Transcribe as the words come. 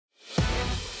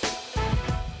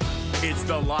It's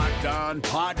the Locked On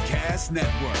Podcast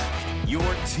Network, your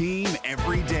team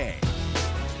every day.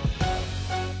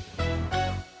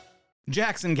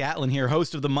 Jackson Gatlin here,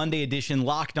 host of the Monday edition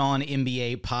Locked On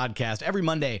NBA podcast. Every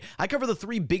Monday, I cover the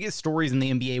three biggest stories in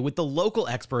the NBA with the local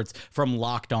experts from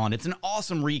Locked On. It's an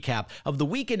awesome recap of the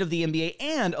weekend of the NBA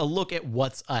and a look at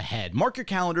what's ahead. Mark your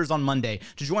calendars on Monday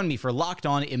to join me for Locked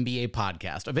On NBA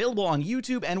podcast, available on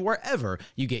YouTube and wherever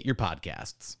you get your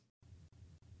podcasts.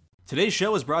 Today's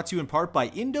show is brought to you in part by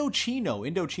Indochino.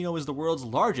 Indochino is the world's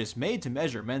largest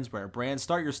made-to-measure menswear brand.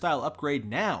 Start your style upgrade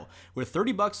now with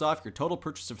 $30 off your total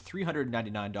purchase of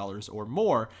 $399 or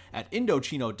more at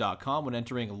Indochino.com when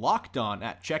entering Locked On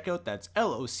at checkout. That's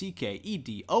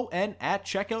LOCKEDON at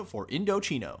checkout for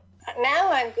Indochino.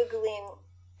 Now I'm Googling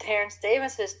Terrence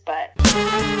Davis's butt.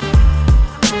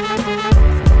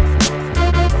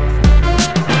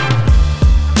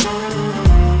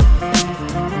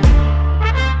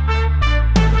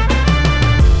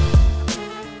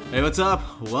 Hey, what's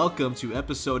up? Welcome to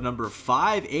episode number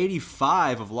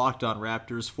 585 of Locked On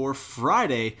Raptors for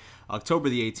Friday, October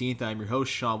the 18th. I'm your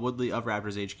host, Sean Woodley of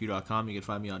RaptorsHQ.com. You can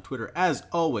find me on Twitter, as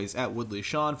always, at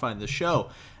WoodleySean. Find the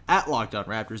show at Locked On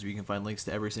Raptors, where you can find links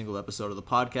to every single episode of the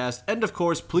podcast. And, of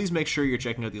course, please make sure you're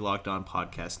checking out the Locked On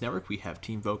Podcast Network. We have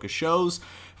team-focused shows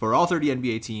for all 30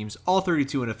 NBA teams, all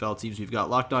 32 NFL teams. We've got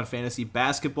Locked On Fantasy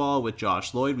Basketball with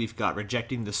Josh Lloyd. We've got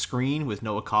Rejecting the Screen with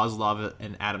Noah Kozlov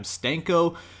and Adam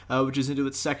Stanko, which is into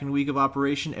its second week of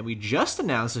operation. And we just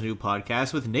announced a new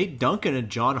podcast with Nate Duncan and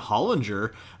John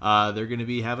Hollinger. They're going to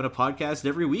be having a podcast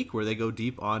every week where they go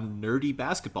deep on nerdy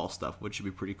basketball stuff, which should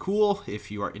be pretty cool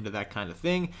if you are into that kind of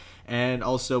thing. And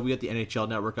also, we got the NHL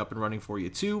Network up and running for you,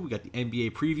 too. We got the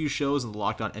NBA preview shows on the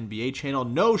Locked On NBA channel.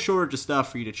 No shortage of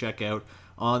stuff for you to check out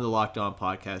on the Locked On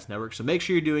Podcast Network. So make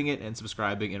sure you're doing it and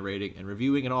subscribing and rating and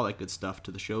reviewing and all that good stuff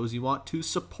to the shows you want to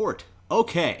support.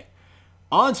 Okay,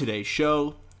 on today's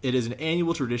show, it is an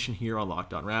annual tradition here on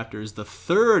Locked On Raptors, the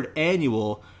third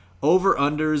annual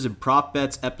Over-Unders and Prop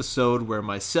Bets episode where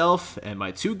myself and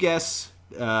my two guests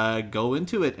go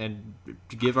into it and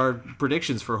give our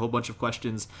predictions for a whole bunch of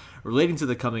questions relating to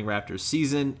the coming Raptors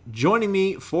season. Joining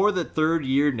me for the third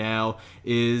year now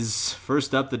is,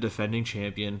 first up, the defending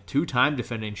champion, two-time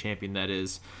defending champion, that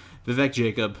is, Vivek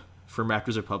Jacob from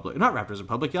Raptors Republic. Not Raptors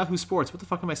Republic, Yahoo Sports. What the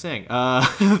fuck am I saying?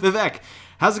 Vivek,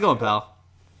 how's it going, pal?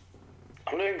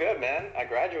 I'm doing good, man. I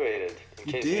graduated,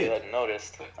 in case you hadn't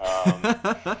noticed.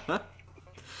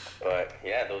 But,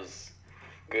 yeah, those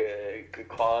good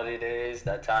quality days,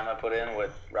 that time I put in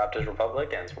with Raptors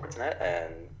Republic and Sportsnet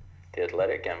and The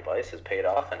Athletic and Vice has paid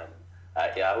off, and I'm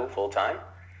at Yahoo full-time.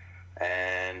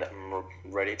 And I'm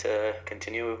ready to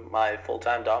continue my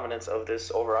full-time dominance of this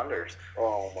over-unders.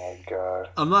 Oh, my God.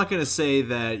 I'm not going to say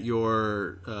that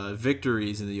your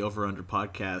victories in the Over-Under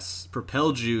podcasts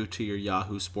propelled you to your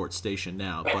Yahoo Sports station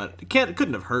now, but it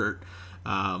couldn't have hurt.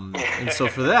 And so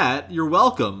for that, you're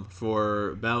welcome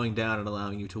for bowing down and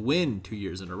allowing you to win 2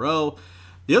 years in a row.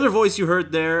 The other voice you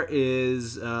heard there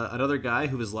is another guy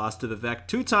who has lost to Vivek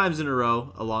 2 times in a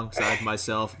row alongside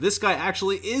myself. This guy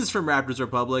actually is from Raptors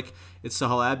Republic. It's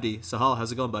Sahal Abdi. Sahal,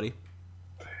 how's it going, buddy?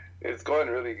 It's going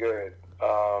really good.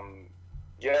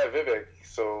 Yeah, Vivek,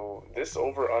 so this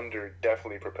over-under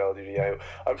definitely propelled you to Yahoo.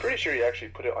 I'm pretty sure he actually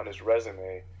put it on his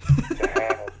resume to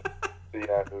have the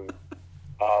Yahoo.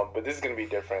 But this is going to be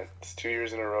different. It's 2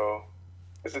 years in a row.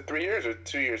 Is it 3 years or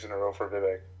 2 years in a row for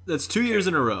Vivek? That's 2 years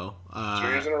in a row. 2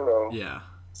 years in a row. Yeah.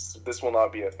 This will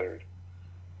not be a third.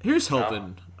 Here's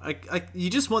hoping. You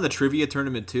just won the trivia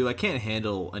tournament too. I can't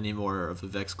handle any more of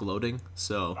Vivek's gloating.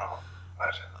 So,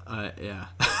 yeah,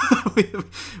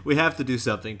 we have to do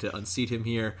something to unseat him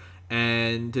here.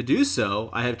 And to do so,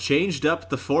 I have changed up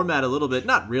the format a little bit.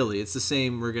 Not really. It's the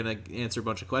same. We're going to answer a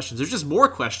bunch of questions. There's just more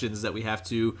questions that we have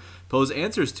to pose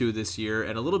answers to this year,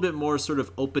 and a little bit more sort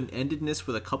of open-endedness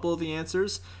with a couple of the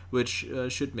answers, which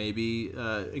should maybe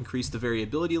increase the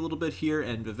variability a little bit here.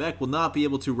 And Vivek will not be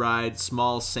able to ride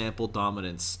small sample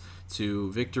dominance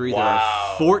to victory.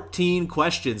 Wow. There are 14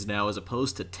 questions now as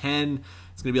opposed to 10.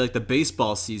 It's going to be like the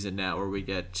baseball season now, where we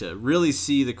get to really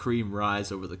see the cream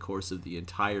rise over the course of the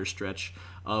entire stretch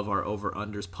of our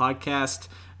Over-Unders podcast.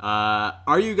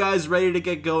 Are you guys ready to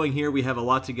get going here? We have a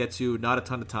lot to get to, not a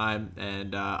ton of time,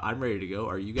 and I'm ready to go.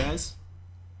 Are you guys?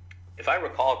 If I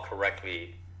recall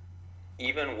correctly,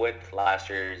 even with last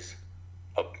year's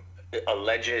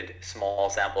alleged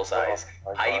small sample size,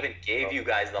 I even gave you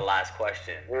guys the last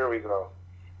question. Here we go.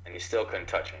 And you still couldn't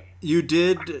touch me. You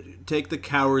did take the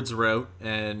coward's route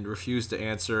and refuse to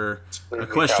answer a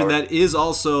question that is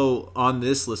also on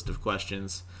this list of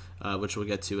questions, which we'll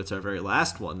get to. It's our very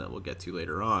last one that we'll get to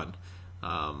later on.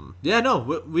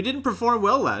 We didn't perform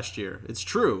well last year. It's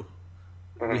true.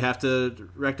 We have to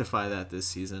rectify that this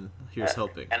season. Here's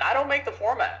hoping. And I don't make the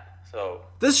format, so...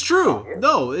 That's true.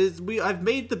 No, I've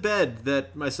made the bed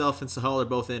that myself and Sahal are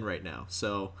both in right now.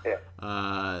 So,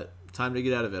 time to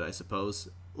get out of it, I suppose.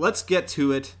 Let's get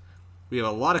to it. We have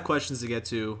a lot of questions to get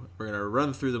to. We're going to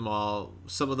run through them all.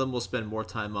 Some of them we'll spend more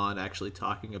time on actually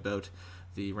talking about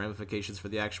the ramifications for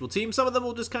the actual team. Some of them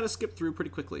we'll just kind of skip through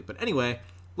pretty quickly. But anyway,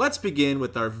 let's begin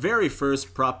with our very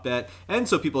first prop bet. And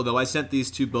so people know, I sent these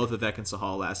to both Vivek and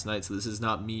Sahal last night, so this is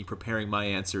not me preparing my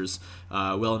answers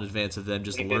well in advance of them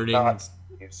just learning.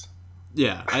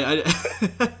 Yeah,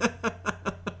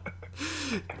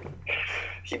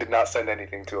 He did not send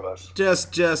anything to us.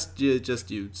 Just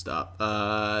you stop.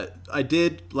 I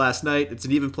did last night. It's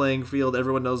an even playing field.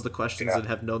 Everyone knows the questions and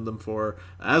have known them for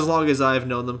as long as I've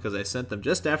known them because I sent them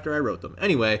just after I wrote them.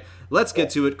 Anyway, let's get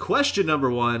to it. Question number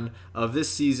 1 of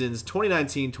this season's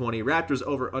 2019-20 Raptors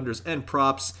over-unders and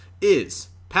props is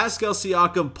Pascal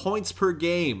Siakam points per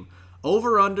game.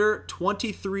 Over-under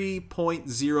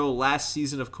 23.0 last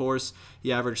season, of course.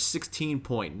 He averaged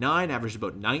 16.9, averaged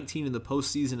about 19 in the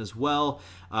postseason as well.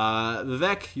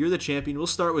 Vivek, you're the champion. We'll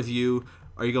start with you.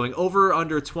 Are you going over or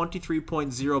under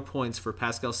 23.0 points for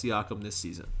Pascal Siakam this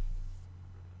season?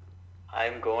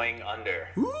 I'm going under.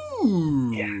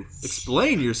 Ooh. Yes.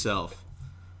 Explain yourself.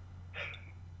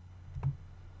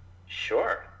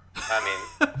 Sure. I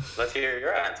mean, let's hear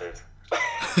your answers.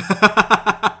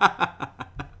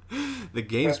 The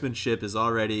gamesmanship is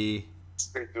already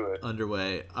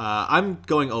underway. I'm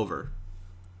going over.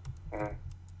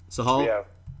 Sahal? Yeah,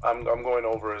 I'm going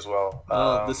over as well.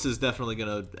 This is definitely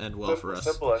going to end well for us.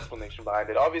 Simple explanation behind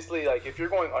it. Obviously, like if you're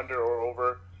going under or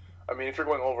over, I mean, if you're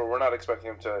going over, we're not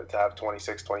expecting him to have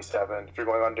 26, 27. If you're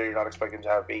going under, you're not expecting him to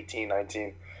have 18,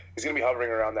 19. He's going to be hovering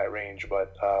around that range,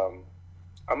 but I'm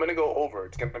going to go over.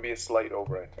 It's going to be a slight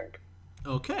over, I think.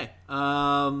 Okay.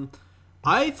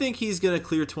 I think he's going to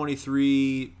clear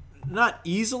 23, not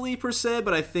easily per se,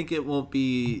 but I think it won't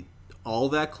be all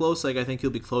that close. Like, I think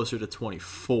he'll be closer to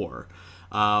 24.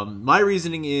 My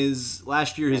reasoning is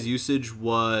last year his usage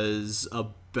was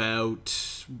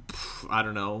about, I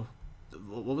don't know,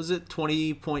 what was it,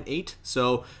 20.8?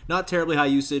 So not terribly high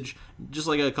usage, just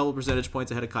like a couple percentage points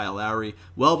ahead of Kyle Lowry,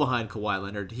 well behind Kawhi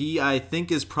Leonard. He, I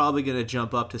think, is probably going to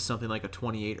jump up to something like a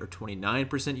 28 or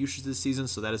 29% usage this season,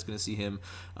 so that is going to see him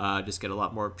just get a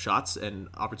lot more shots and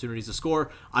opportunities to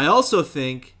score. I also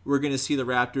think we're going to see the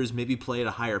Raptors maybe play at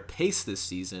a higher pace this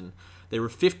season. They were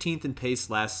 15th in pace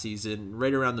last season,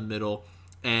 right around the middle,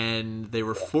 and they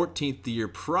were 14th the year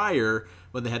prior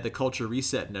when they had the culture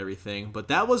reset and everything. But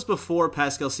that was before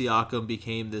Pascal Siakam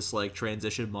became this like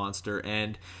transition monster,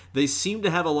 and they seem to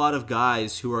have a lot of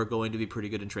guys who are going to be pretty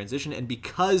good in transition, and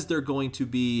because they're going to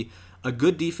be a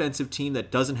good defensive team that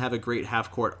doesn't have a great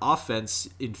half-court offense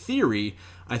in theory,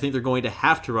 I think they're going to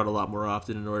have to run a lot more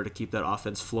often in order to keep that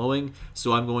offense flowing.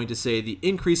 So I'm going to say the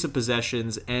increase of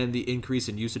possessions and the increase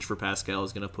in usage for Pascal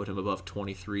is going to put him above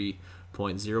 23.0.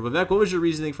 Vivek, what was your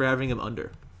reasoning for having him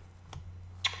under?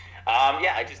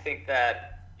 I just think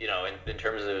that, in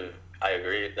terms of, I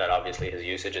agree that obviously his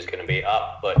usage is going to be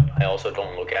up, but I also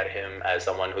don't look at him as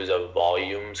someone who's a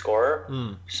volume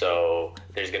scorer. So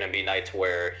there's going to be nights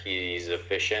where he's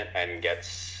efficient and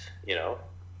gets,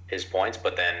 his points,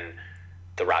 but then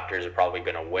the Raptors are probably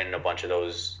going to win a bunch of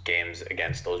those games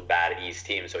against those bad East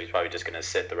teams, so he's probably just going to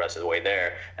sit the rest of the way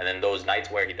there. And then those nights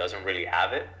where he doesn't really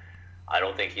have it, I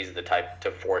don't think he's the type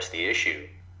to force the issue.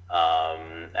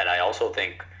 And I also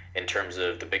think in terms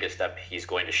of the biggest step he's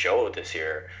going to show this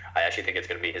year, I actually think it's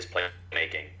going to be his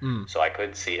playmaking. So I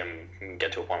could see him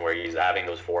get to a point where he's having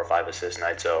those 4 or 5 assist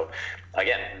nights. So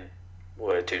again,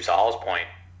 to Sahal's point,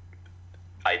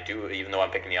 I do, even though I'm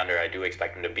picking the under, I do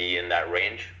expect him to be in that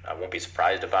range. I won't be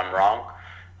surprised if I'm wrong.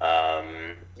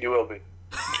 You will be.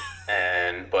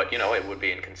 But it would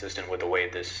be inconsistent with the way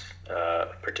this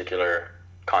particular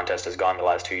contest has gone the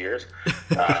last 2 years.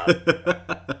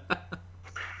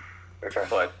 Okay.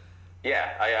 But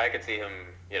yeah, I could see him,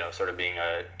 sort of being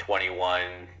a 21,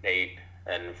 8,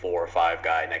 and 4 or 5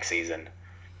 guy next season.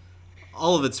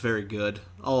 All of it's very good.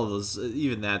 All of those,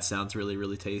 even that sounds really,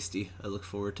 really tasty. I look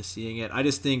forward to seeing it. I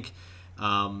just think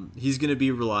he's going to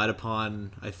be relied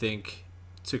upon, I think,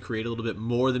 to create a little bit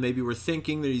more than maybe we're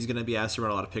thinking, that he's going to be asked to run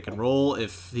a lot of pick and roll.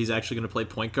 If he's actually going to play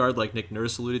point guard like Nick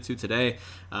Nurse alluded to today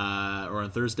or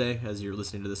on Thursday as you're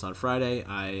listening to this on Friday,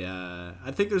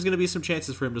 I think there's going to be some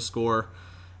chances for him to score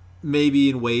maybe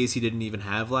in ways he didn't even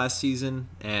have last season,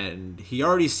 and he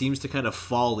already seems to kind of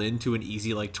fall into an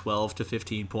easy like 12 to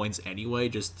 15 points anyway,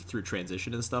 just through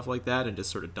transition and stuff like that, and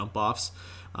just sort of dump offs.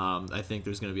 I think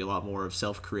there's going to be a lot more of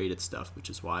self-created stuff, which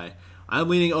is why I'm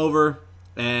leaning over.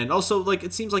 And also, like,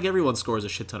 it seems like everyone scores a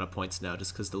shit ton of points now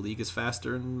just because the league is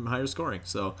faster and higher scoring.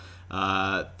 So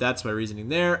that's my reasoning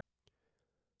there.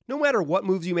 No matter what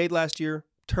moves you made last year,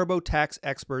 TurboTax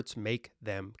experts make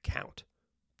them count.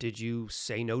 Did you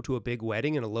say no to a big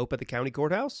wedding and elope at the county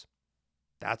courthouse?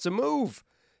 That's a move.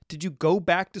 Did you go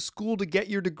back to school to get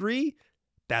your degree?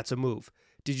 That's a move.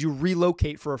 Did you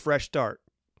relocate for a fresh start?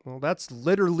 Well, that's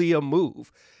literally a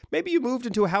move. Maybe you moved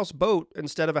into a houseboat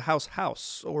instead of a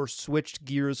house, or switched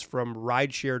gears from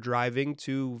rideshare driving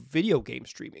to video game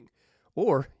streaming.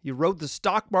 Or you rode the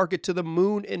stock market to the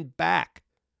moon and back.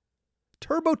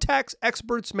 TurboTax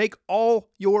experts make all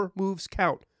your moves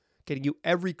count, getting you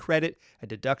every credit and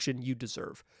deduction you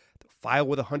deserve. They'll file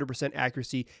with 100%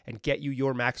 accuracy and get you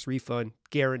your max refund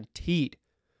guaranteed.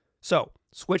 So,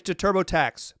 switch to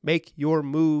TurboTax. Make your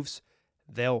moves.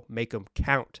 They'll make them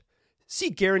count. See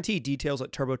guarantee details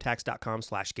at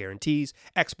turbotax.com/guarantees.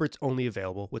 Experts only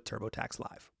available with TurboTax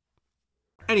Live.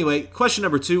 Anyway, question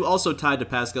number 2, also tied to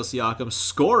Pascal Siakam,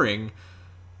 scoring.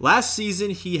 Last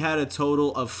season, he had a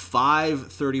total of 5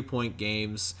 30-point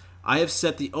games. I have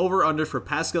set the over-under for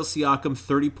Pascal Siakam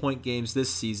 30-point games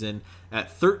this season at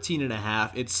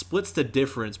 13.5. It splits the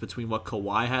difference between what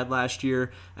Kawhi had last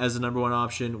year as the number one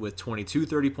option with 22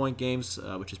 30-point games,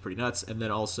 which is pretty nuts, and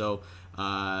then also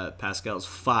Pascal's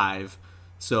 5.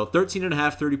 So 13.5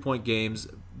 30-point games.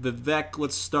 Vivek,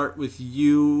 let's start with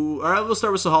you. All right, we'll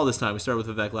start with Sahal this time. We started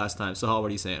with Vivek last time. Sahal, what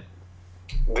are you saying?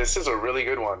 This is a really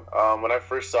good one. When I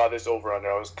first saw this over-under,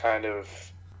 I was kind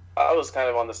of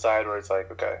on the side where it's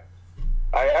like, okay.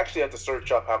 I actually had to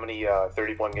search up how many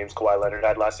 30-point games Kawhi Leonard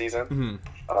had last season.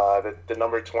 Mm-hmm. The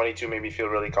number 22 made me feel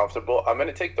really comfortable. I'm going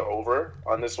to take the over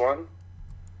on this one.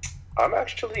 I'm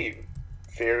actually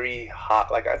very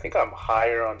hot. Like, I think I'm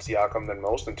higher on Siakam than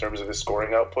most in terms of his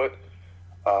scoring output.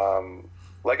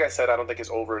 Like I said, I don't think his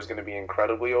over is going to be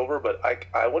incredibly over, but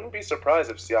I wouldn't be surprised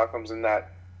if Siakam's in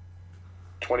that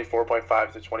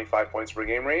 24.5 to 25 points per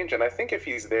game range. And I think if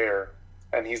he's there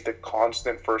and he's the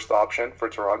constant first option for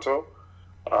Toronto,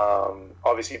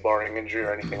 obviously barring injury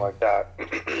or anything like that,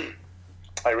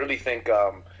 I really think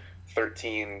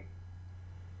 13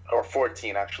 or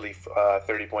 14 actually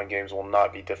 30-point games will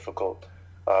not be difficult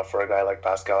for a guy like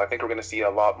Pascal. I think we're going to see a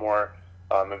lot more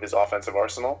of his offensive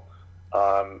arsenal,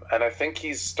 and I think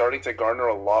he's starting to garner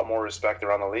a lot more respect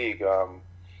around the league.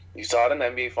 You saw it in the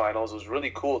NBA Finals. It was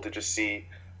really cool to just see,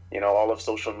 all of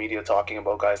social media talking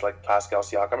about guys like Pascal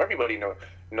Siakam. Everybody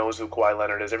knows who Kawhi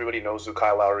Leonard is. Everybody knows who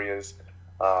Kyle Lowry is.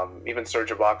 Even Serge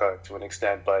Ibaka to an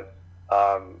extent, but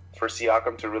for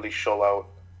Siakam to really show out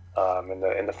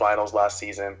in the finals last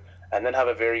season, and then have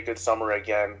a very good summer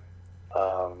again,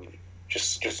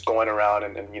 just going around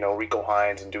and Rico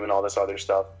Hines and doing all this other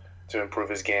stuff to improve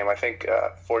his game. I think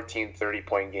 14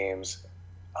 30-point games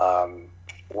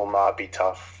will not be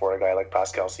tough for a guy like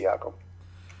Pascal Siakam.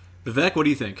 Vivek, what do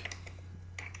you think?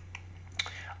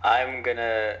 I'm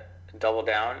gonna double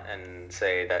down and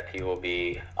say that he will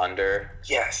be under.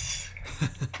 Yes.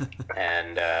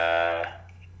 And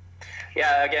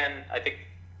again, I think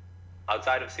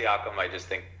outside of Siakam, I just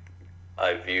think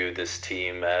I view this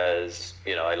team as,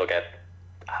 I look at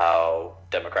how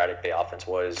democratic the offense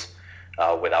was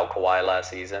without Kawhi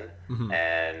last season, mm-hmm.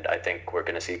 and I think we're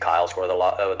going to see Kyle score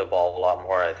the ball a lot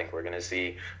more. I think we're going to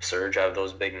see Serge have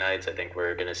those big nights. I think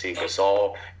we're going to see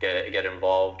Gasol get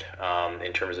involved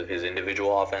in terms of his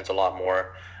individual offense a lot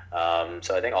more.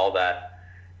 So I think all that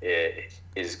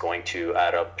is going to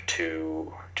add up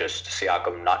to just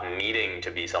Siakam not needing to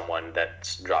be someone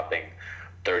that's dropping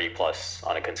 30 plus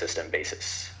on a consistent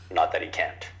basis. Not that he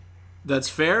can't. That's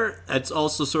fair. That's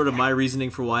also sort of my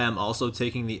reasoning for why I'm also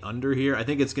taking the under here. I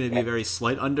think it's going to be a very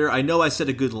slight under. I know I said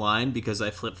a good line because I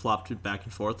flip-flopped it back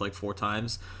and forth like 4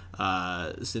 times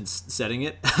since setting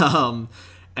it. And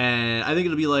I think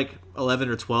it'll be like 11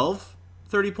 or 12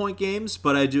 30-point games,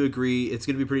 but I do agree it's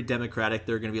going to be pretty democratic.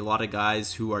 There are going to be a lot of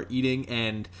guys who are eating,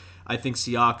 and I think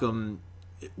Siakam,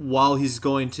 while he's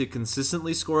going to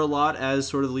consistently score a lot as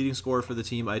sort of the leading scorer for the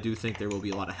team, I do think there will be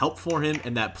a lot of help for him.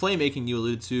 And that playmaking you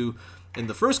alluded to in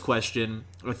the first question,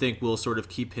 I think will sort of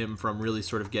keep him from really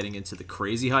sort of getting into the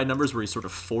crazy high numbers where he's sort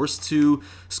of forced to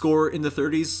score in the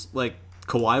 30s like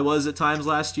Kawhi was at times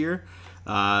last year.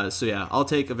 So yeah, I'll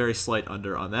take a very slight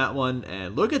under on that one.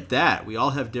 And look at that. We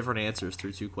all have different answers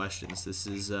through 2 questions. This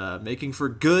is making for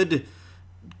good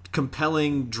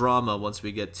compelling drama once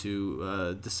we get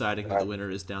to deciding who the winner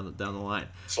is down the line.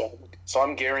 So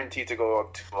I'm guaranteed to go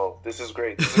up 2-0. This is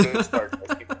great. This is a good start.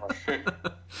 Let's keep going.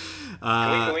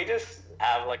 Can we just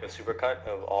have like a supercut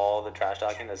of all the trash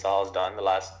talking that Sahal's done the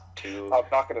last 2 I'm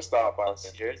not going to stop.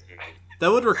 years?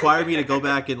 That would require me to go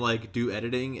back and like do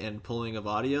editing and pulling of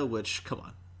audio, which, come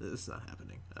on, it's not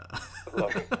happening.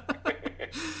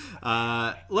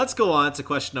 Let's go on to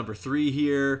question number 3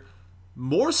 here.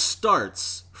 More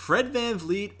starts, Fred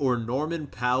VanVleet or Norman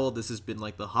Powell? This has been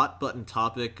like the hot button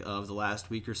topic of the last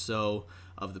week or so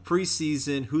of the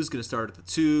preseason. Who's going to start at the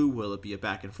 2? Will it be a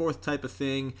back and forth type of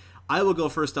thing? I will go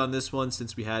first on this one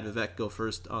since we had Vivek go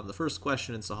first on the first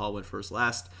question and Sahal went first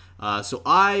last. So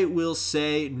I will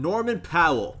say Norman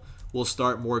Powell will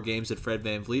start more games than Fred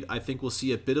VanVleet. I think we'll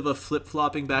see a bit of a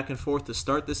flip-flopping back and forth to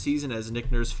start the season as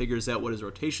Nick Nurse figures out what his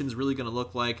rotation is really going to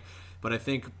look like. But I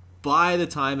think by the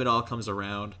time it all comes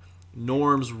around,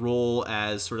 Norm's role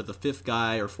as sort of the 5th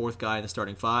guy or 4th guy in the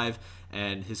starting 5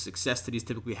 and his success that he's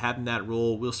typically had in that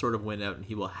role will sort of win out, and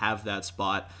he will have that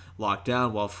spot locked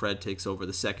down while Fred takes over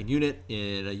the second unit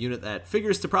in a unit that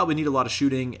figures to probably need a lot of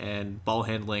shooting and ball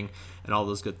handling and all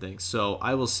those good things. So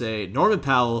I will say Norman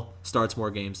Powell starts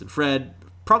more games than Fred,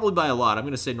 probably by a lot. I'm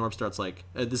going to say Norm starts like,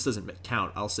 this doesn't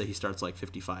count, I'll say he starts like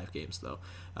 55 games though.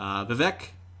 Vivek,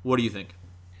 what do you think?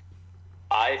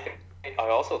 I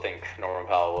also think Norman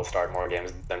Powell will start more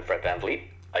games than Fred VanVleet.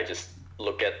 I just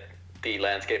look at the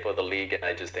landscape of the league, and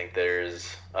I just think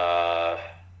there's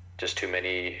just too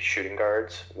many shooting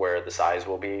guards where the size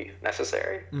will be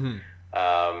necessary.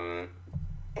 Mm-hmm.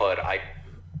 But I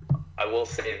will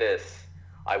say this.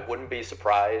 I wouldn't be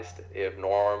surprised if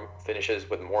Norm finishes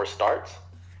with more starts,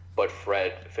 but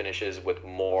Fred finishes with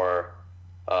more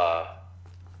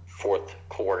fourth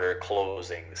quarter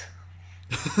closings.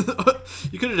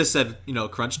 You could have just said,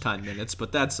 crunch time minutes,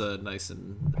 but that's a nice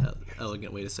and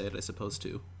elegant way to say it, I suppose,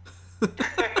 too.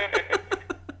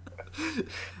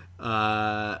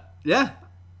 Yeah.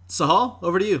 Sahal,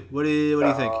 over to you. What do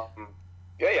you think?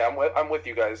 Yeah, I'm with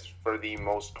you guys for the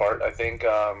most part. I think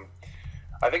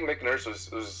Nick Nurse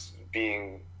was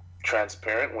being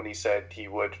transparent when he said he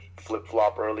would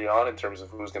flip-flop early on in terms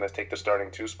of who's going to take the starting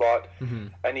 2 spot. Mm-hmm.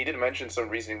 And he did mention some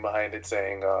reasoning behind it,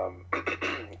 saying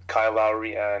Kyle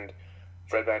Lowry and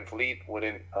Fred VanVleet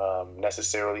wouldn't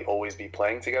necessarily always be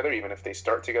playing together, even if they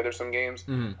start together some games.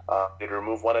 Mm-hmm. They'd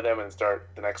remove one of them and start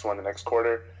the next one the next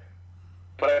quarter.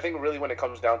 But I think really when it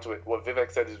comes down to it, what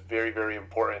Vivek said is very, very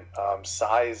important.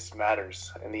 Size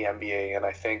matters in the NBA, and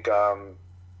I think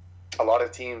a lot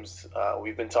of teams,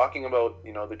 we've been talking about,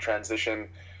 the transition,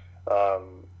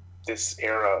 this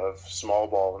era of small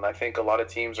ball, and I think a lot of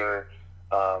teams are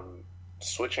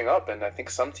switching up, and I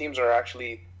think some teams are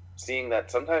actually seeing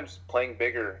that sometimes playing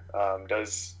bigger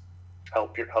does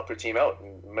help your team out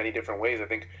in many different ways. I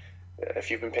think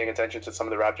if you've been paying attention to some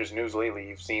of the Raptors news lately,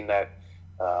 you've seen that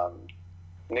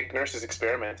Nick Nurse is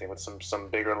experimenting with some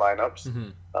bigger lineups. Mm-hmm.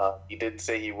 He did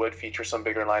say he would feature some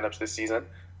bigger lineups this season.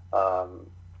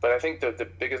 But I think the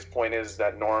biggest point is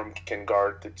that Norm can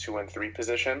guard the 2 and 3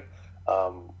 position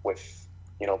with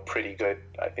pretty good,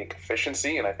 I think,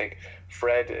 efficiency. And I think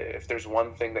Fred, if there's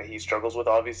one thing that he struggles with,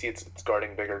 obviously it's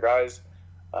guarding bigger guys.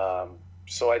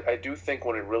 So I do think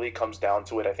when it really comes down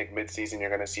to it, I think midseason you're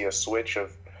going to see a switch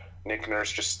of Nick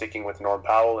Nurse just sticking with Norm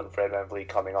Powell and Fred VanVleet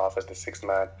coming off as the 6th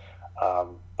man.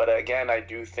 But again, I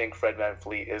do think Fred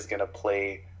VanVleet is going to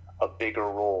play a bigger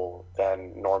role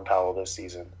than Norm Powell this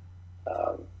season.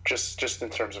 Just in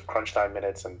terms of crunch time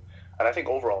minutes and I think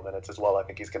overall minutes as well. I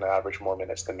think he's going to average more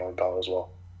minutes than Norm Powell as well.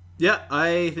 Yeah,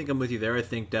 I think I'm with you there. I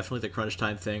think definitely the crunch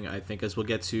time thing. I think as we'll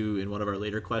get to in one of our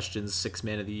later questions, 6th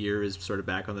man of the year is sort of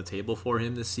back on the table for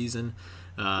him this season.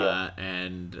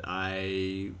 And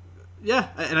I've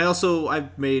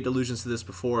made allusions to this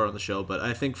before on the show, but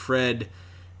I think Fred,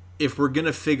 if we're going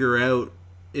to figure out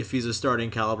if he's a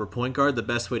starting caliber point guard, the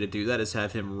best way to do that is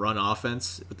have him run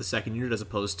offense with the second unit as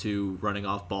opposed to running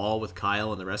off ball with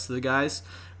Kyle and the rest of the guys.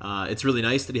 It's really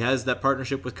nice that he has that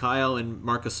partnership with Kyle and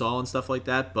Marc Gasol and stuff like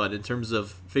that, but in terms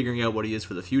of figuring out what he is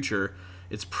for the future,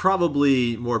 it's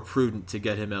probably more prudent to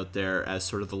get him out there as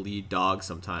sort of the lead dog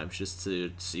sometimes, just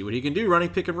to see what he can do running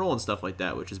pick and roll and stuff like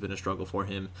that, which has been a struggle for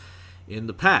him in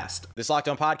the past. This Locked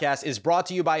On podcast is brought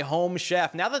to you by Home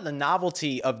Chef. Now that the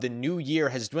novelty of the new year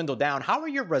has dwindled down, how are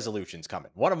your resolutions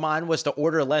coming? One of mine was to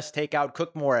order less takeout,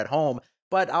 cook more at home,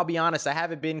 but I'll be honest, I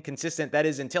haven't been consistent. That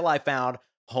is until I found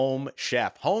Home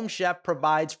Chef. Home Chef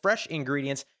provides fresh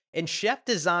ingredients and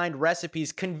chef-designed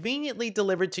recipes conveniently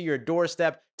delivered to your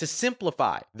doorstep to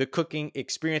simplify the cooking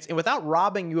experience. And without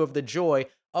robbing you of the joy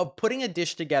of putting a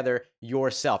dish together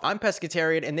yourself. I'm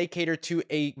pescatarian, and they cater to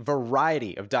a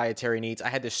variety of dietary needs. I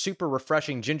had this super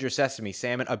refreshing ginger sesame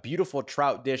salmon, a beautiful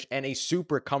trout dish, and a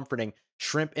super comforting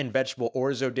shrimp and vegetable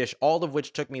orzo dish, all of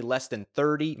which took me less than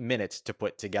 30 minutes to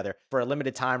put together. For a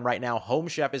limited time right now, Home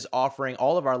Chef is offering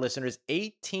all of our listeners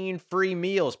 18 free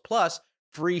meals, plus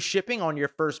free shipping on your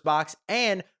first box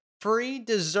and free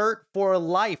dessert for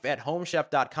life at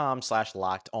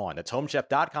homechef.com/lockedon. That's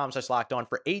homechef.com/lockedon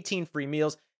for 18 free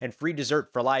meals and free dessert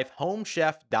for life.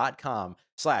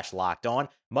 Homechef.com/lockedon.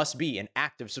 Must be an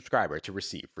active subscriber to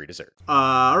receive free dessert.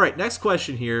 All right, next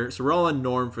question here. So we're all on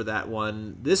Norm for that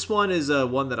one. This one is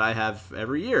one that I have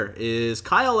every year. Is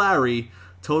Kyle Lowry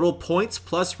total points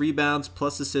plus rebounds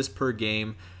plus assists per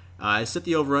game? I set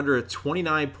the over-under at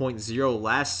 29.0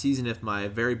 last season, if my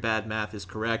very bad math is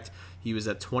correct. He was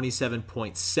at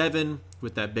 27.7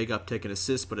 with that big uptick in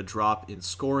assists, but a drop in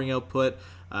scoring output.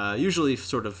 Usually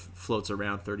sort of floats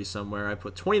around 30 somewhere. I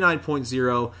put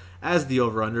 29.0 as the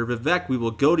over-under. Vivek, we will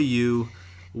go to you.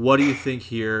 What do you think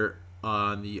here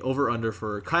on the over-under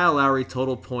for Kyle Lowry,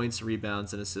 total points,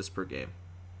 rebounds, and assists per game?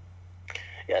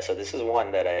 Yeah, so this is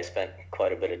one that I spent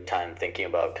quite a bit of time thinking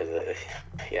about because, I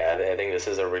think this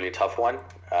is a really tough one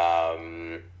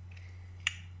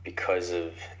because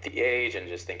of the age and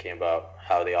just thinking about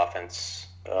how the offense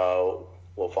will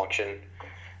function.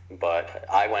 But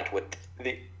I went with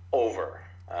the over.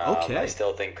 Okay. I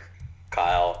still think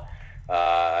Kyle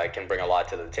can bring a lot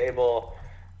to the table.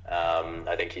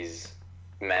 I think he's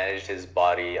managed his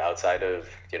body outside of,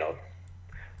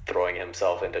 throwing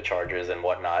himself into charges and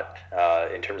whatnot,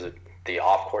 in terms of the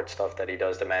off-court stuff that he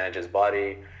does to manage his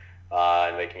body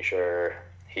and making sure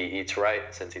he eats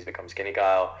right since he's become skinny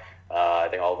Kyle. I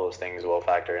think all those things will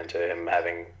factor into him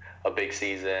having a big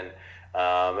season.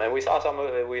 And we saw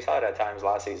it at times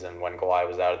last season when Kawhi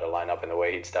was out of the lineup and the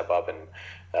way he'd step up and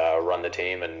run the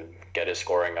team and get his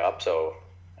scoring up. So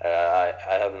I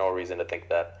have no reason to think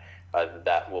that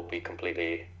that will be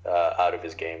completely out of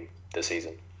his game this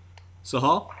season.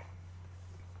 Sahal?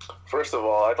 First of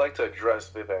all, I'd like to address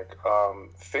Vivek.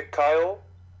 Thick Kyle,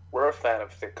 we're a fan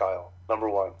of Thick Kyle, number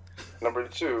one. Number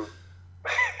two,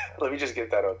 let me just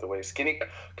get that out the way.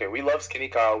 Okay, we love Skinny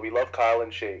Kyle. We love Kyle in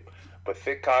shape. But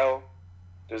Thick Kyle,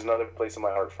 there's another place in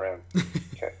my heart for him.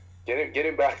 Okay.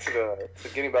 Getting back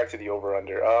to the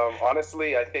over-under.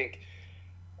 Honestly, I think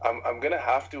I'm going to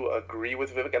have to agree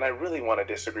with Vivek, and I really want to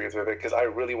disagree with Vivek because I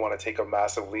really want to take a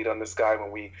massive lead on this guy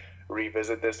when we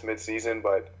revisit this midseason,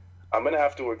 but I'm going to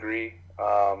have to agree.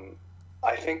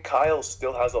 I think Kyle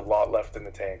still has a lot left in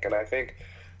the tank, and I think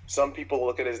some people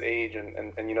look at his age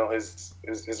and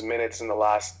his minutes in the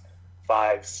last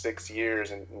 5-6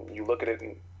 years, and you look at it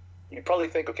and you probably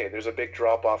think, okay, there's a big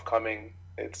drop-off coming.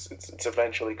 It's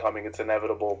eventually coming. It's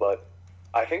inevitable, but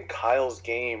I think Kyle's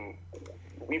game,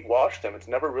 we've watched him. It's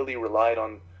never really relied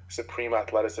on supreme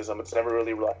athleticism. It's never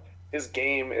really relied. His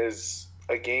game is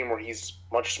a game where he's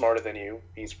much smarter than you.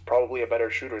 He's probably a better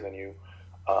shooter than you.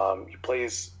 He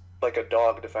plays like a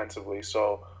dog defensively.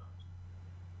 So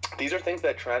these are things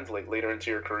that translate later into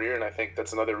your career, and I think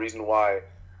that's another reason why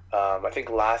I think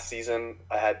last season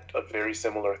I had a very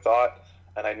similar thought,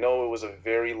 and I know it was a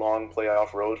very long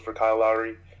playoff road for Kyle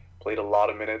Lowry, played a lot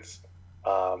of minutes,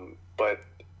 but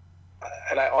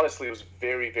I honestly was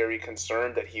very, very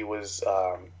concerned that he was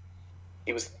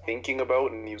thinking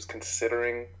about and he was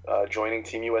considering joining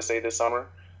Team USA this summer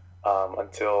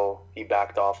until he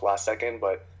backed off last second.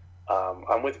 But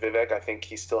I'm with Vivek. I think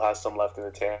he still has some left in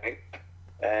the tank.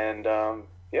 And, I'm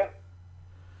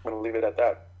going to leave it at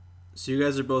that. So you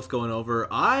guys are both going over.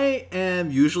 I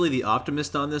am usually the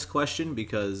optimist on this question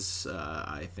because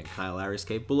I think Kyle Lowry is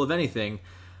capable of anything.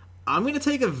 I'm going to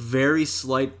take a very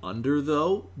slight under,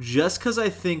 though, just because I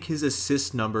think his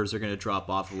assist numbers are going to drop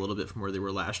off a little bit from where they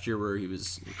were last year, where he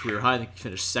was career high. I think he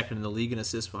finished second in the league in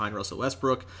assists behind Russell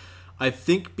Westbrook. I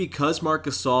think because Marc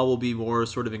Gasol will be more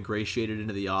sort of ingratiated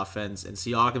into the offense, and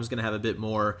Siakam's going to have a bit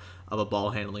more of a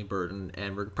ball-handling burden,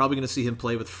 and we're probably going to see him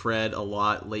play with Fred a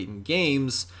lot late in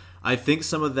games, I think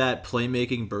some of that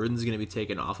playmaking burden is going to be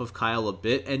taken off of Kyle a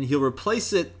bit, and he'll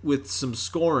replace it with some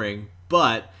scoring,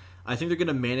 but I think they're going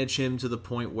to manage him to the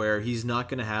point where he's not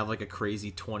going to have like a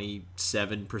crazy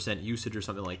 27% usage or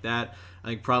something like that. I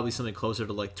think probably something closer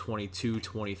to like 22,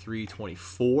 23,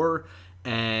 24,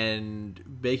 and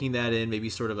baking that in, maybe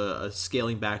sort of a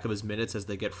scaling back of his minutes as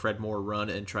they get Fred more run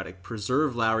and try to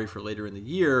preserve Lowry for later in the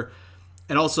year.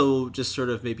 And also just sort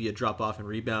of maybe a drop-off in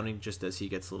rebounding just as he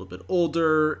gets a little bit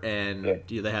older, and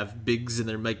they have bigs and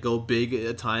they might go big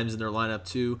at times in their lineup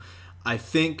too. I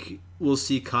think we'll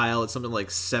see Kyle at something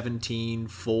like 17,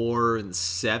 4, and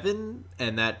 7,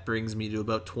 and that brings me to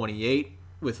about 28.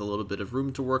 with a little bit of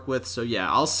room to work with. So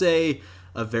yeah, I'll say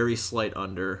a very slight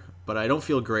under, but I don't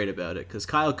feel great about it because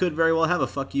Kyle could very well have a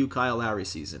fuck you Kyle Lowry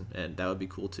season, and that would be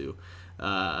cool too.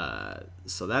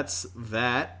 So that's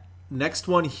that. Next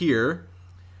one here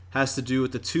has to do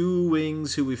with the two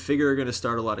wings who we figure are going to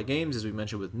start a lot of games, as we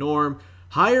mentioned with Norm.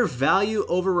 Higher value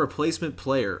over replacement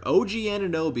player, OG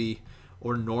Anunoby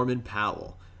or Norman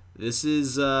Powell. This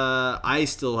is, I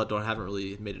still haven't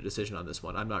really made a decision on this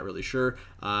one. I'm not really sure.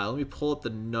 Let me pull up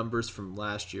the numbers from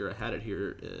last year. I had it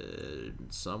here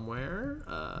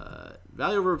somewhere.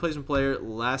 Value over replacement player,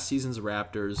 last season's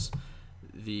Raptors.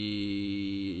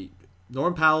 The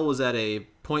Norm Powell was at a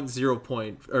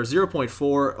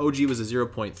 0.4. OG was a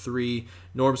 0.3.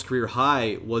 Norm's career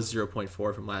high was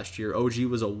 0.4 from last year. OG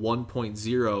was a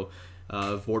 1.0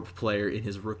 VORP player in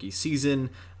his rookie season.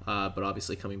 But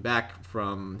obviously coming back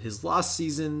from his lost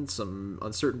season, some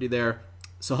uncertainty there.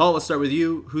 So, Hall, let's start with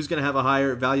you. Who's going to have a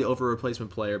higher value over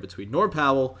replacement player between Norm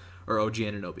Powell or OG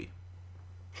Anunoby?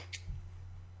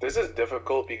 This is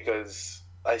difficult because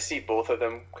I see both of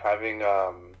them having,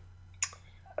 and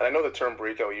I know the term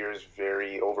breakout year is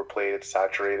very overplayed. It's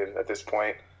saturated at this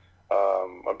point.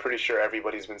 I'm pretty sure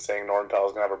everybody's been saying Norm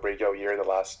Powell's going to have a breakout year the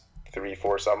last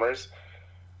 3-4 summers.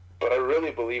 But I really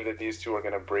believe that these two are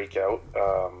going to break out.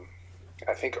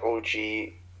 I think OG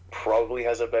probably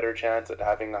has a better chance at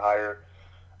having a higher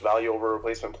value over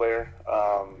replacement player.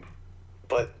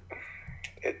 But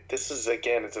this is,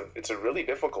 again, it's a really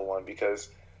difficult one because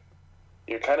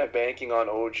you're kind of banking on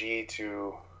OG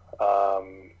to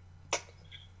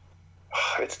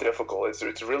it's difficult.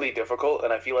 It's really difficult,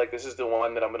 and I feel like this is the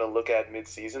one that I'm going to look at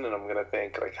mid-season, and I'm going to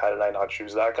think, like, how did I not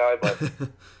choose that guy? But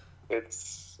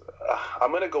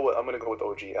I'm gonna go with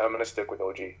OG. I'm gonna stick with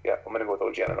OG. Yeah, I'm gonna go with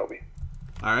OG Anunoby.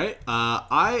 All right.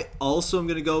 I also am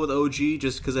gonna go with OG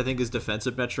just because I think his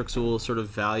defensive metrics will sort of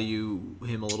value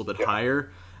him a little bit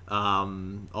higher.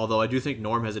 Although I do think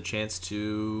Norm has a chance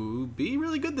to be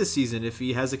really good this season if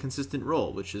he has a consistent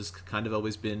role, which has kind of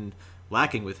always been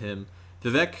lacking with him.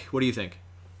 Vivek, what do you think?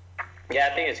 Yeah,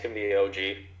 I think it's gonna be OG.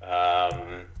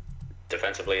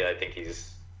 Defensively, I think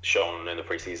he's shown in the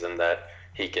preseason that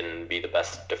he can be the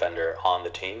best defender on the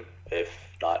team, if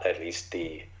not at least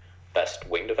the best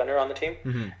wing defender on the team.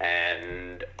 Mm-hmm.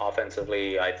 And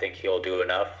offensively, I think he'll do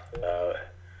enough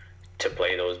to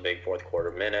play those big fourth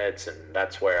quarter minutes, and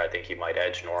that's where I think he might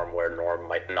edge Norm, where Norm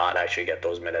might not actually get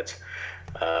those minutes,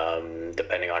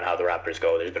 depending on how the Raptors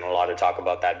go. There's been a lot of talk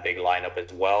about that big lineup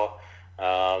as well,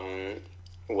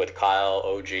 with Kyle,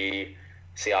 OG,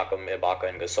 Siakam, Ibaka,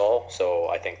 and Gasol. So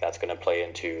I think that's going to play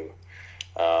into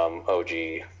OG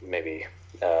maybe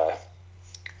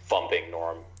bumping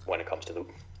Norm when it comes to the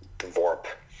VORP.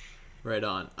 Right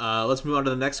on. Let's move on to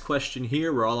the next question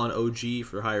here. We're all on OG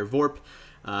for higher VORP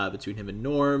between him and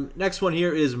Norm. Next one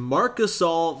here is Marc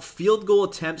Gasol field goal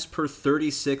attempts per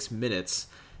 36 minutes.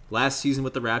 Last season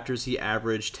with the Raptors, he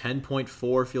averaged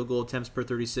 10.4 field goal attempts per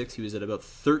 36. He was at about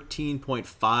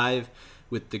 13.5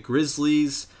 with the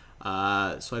Grizzlies.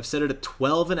 So I've set it at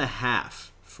 12.5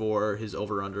 for his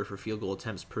over-under for field goal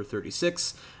attempts per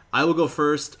 36. I will go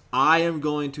first. I am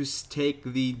going to take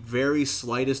the very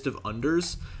slightest of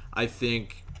unders. I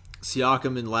think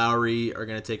Siakam and Lowry are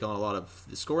going to take on a lot of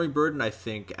the scoring burden, I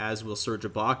think, as will Serge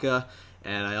Ibaka.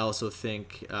 And I also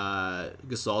think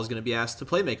Gasol is going to be asked to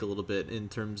play make a little bit in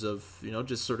terms of,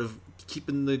 just sort of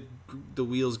keeping the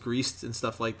wheels greased and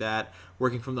stuff like that,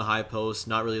 working from the high post,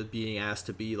 not really being asked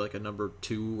to be like a number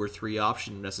 2 or 3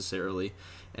 option necessarily.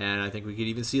 And I think we could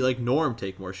even see like Norm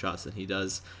take more shots than he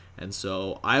does. And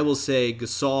so I will say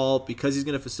Gasol, because he's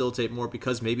going to facilitate more,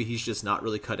 because maybe he's just not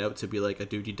really cut out to be like a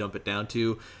dude you dump it down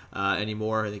to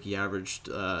anymore. I think he averaged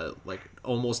like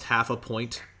almost half a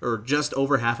point or just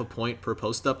over half a point per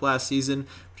post-up last season,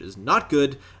 which is not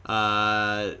good.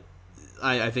 I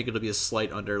think it'll be a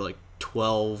slight under, like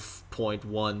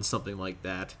 12.1, something like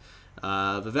that.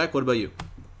 Vivek, what about you?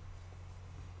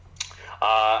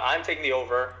 I'm taking the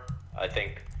over. I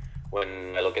think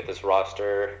when I look at this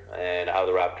roster and how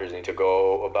the Raptors need to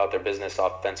go about their business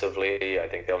offensively, I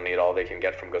think they'll need all they can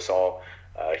get from Gasol.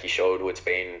 He showed with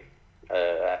Spain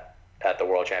at the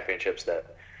World Championships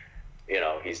that,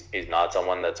 he's not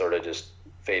someone that's sort of just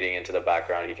fading into the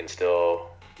background. He can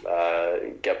still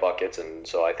get buckets, and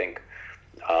so I think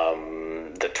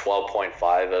the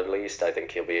 12.5 at least, I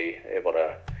think he'll be able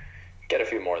to get a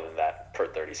few more than that per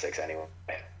 36 anyway.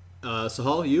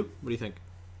 Sahal, you? What do you think?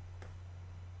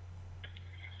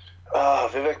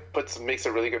 Vivek makes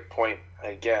a really good point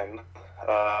again.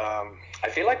 I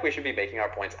feel like we should be making our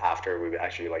points after we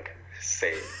actually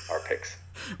say our picks.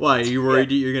 Why, are you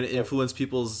worried you're going to influence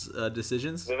people's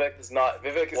decisions? Vivek is not.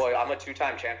 Vivek is. Well, I'm a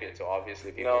 2-time champion, so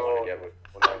obviously people No. want to get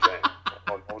what I'm saying.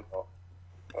 No.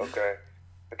 Okay.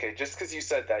 Just because you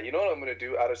said that, you know what I'm gonna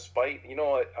do out of spite? You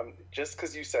know what? Just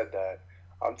because you said that,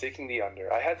 I'm taking the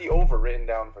under. I had the over written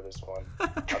down for this one.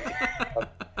 I'm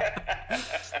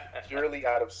purely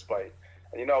out of spite.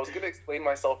 And I was gonna explain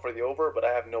myself for the over, but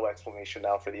I have no explanation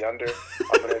now for the under.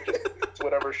 I'm gonna just do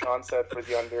whatever Sean said for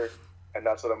the under, and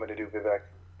that's what I'm gonna do, Vivek.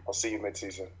 I'll see you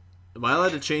mid-season. Am I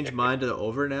allowed to change mine to the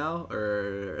over now,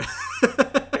 or?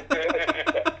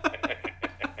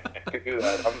 Could do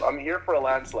that. I'm here for a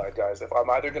landslide, guys. If I'm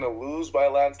either gonna lose by a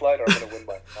landslide or I'm gonna win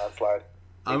by a landslide,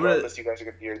 regardless, you guys are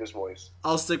gonna hear this voice.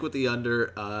 I'll stick with the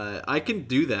under. I can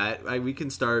do that. We can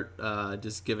start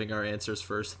just giving our answers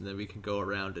first, and then we can go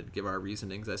around and give our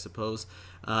reasonings, I suppose.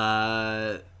 Or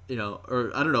I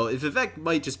don't know. If Vivek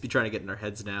might just be trying to get in our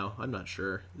heads now. I'm not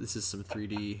sure. This is some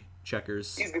 3D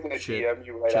checkers. He's gonna shit, DM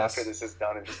you right chess. after this is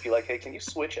done and just be like, "Hey, can you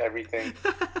switch everything?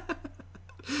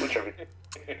 Switch everything."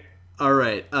 All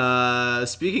right.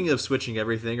 Speaking of switching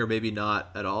everything, or maybe not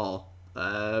at all,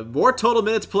 more total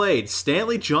minutes played.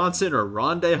 Stanley Johnson or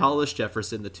Rondé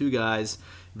Hollis-Jefferson, the two guys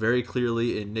very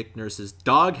clearly in Nick Nurse's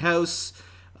doghouse.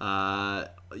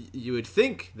 You would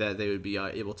think that they would be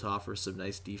able to offer some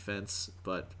nice defense,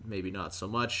 but maybe not so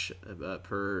much,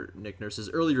 per Nick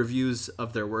Nurse's early reviews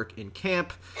of their work in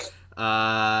camp.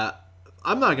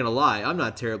 I'm not going to lie, I'm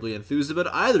not terribly enthused about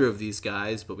either of these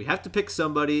guys, but we have to pick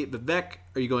somebody. Vivek,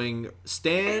 are you going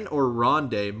Stan or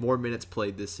Rondé, more minutes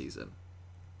played this season?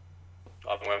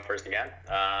 I'll go first again.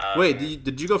 Wait,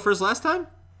 did you go first last time?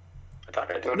 I thought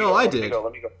I did. No, I did.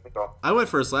 Let me go. I went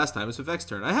first last time. It's Vivek's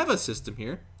turn. I have a system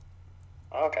here.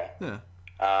 Okay. Yeah.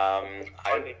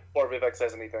 Before Vivek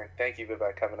says anything, thank you,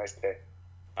 Vivek. Have a nice day.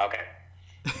 Okay.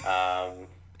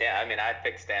 Yeah, I mean, I'd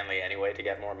pick Stanley anyway to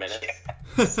get more minutes.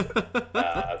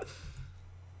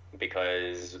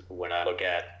 Because when I look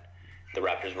at the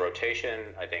Raptors'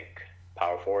 rotation, I think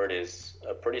power forward is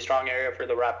a pretty strong area for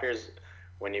the Raptors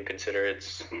when you consider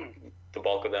it's the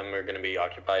bulk of them are going to be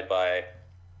occupied by,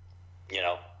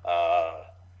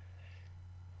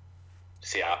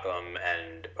 Siakam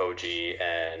and OG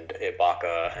and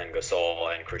Ibaka and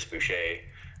Gasol and Chris Boucher.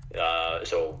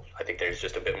 So I think there's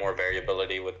just a bit more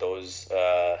variability with those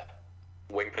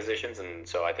wing positions, and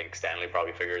so I think Stanley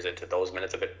probably figures into those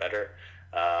minutes a bit better.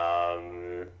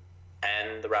 And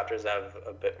the Raptors have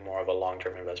a bit more of a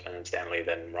long-term investment in Stanley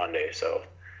than Rondé, so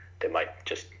they might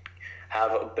just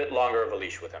have a bit longer of a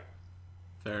leash with him.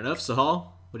 Fair enough. Sahal,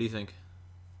 what do you think?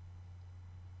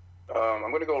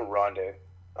 I'm going to go Rondé.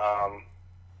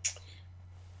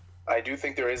 I do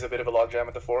think there is a bit of a logjam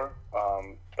at the four,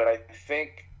 but I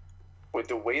think with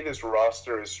the way this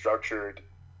roster is structured,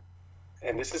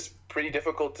 and this is pretty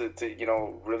difficult to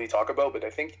really talk about, but I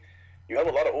think you have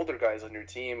a lot of older guys on your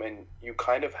team, and you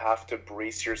kind of have to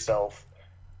brace yourself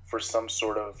for some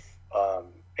sort of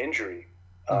injury.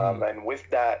 And with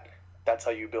that, that's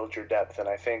how you build your depth. And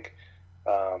I think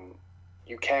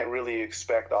you can't really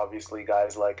expect, obviously,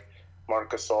 guys like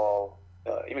Marc Gasol,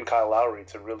 even Kyle Lowry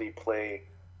to really play,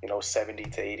 70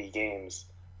 to 80 games.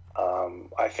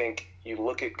 I think you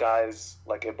look at guys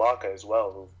like Ibaka as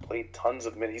well, who played tons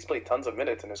of minutes. He's played tons of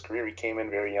minutes in his career. He came in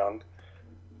very young.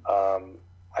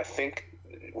 I think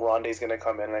Rondé's going to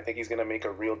come in, and I think he's going to make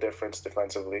a real difference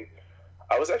defensively.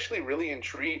 I was actually really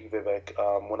intrigued,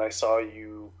 Vivek, when I saw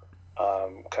you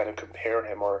kind of compare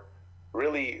him, or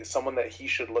really someone that he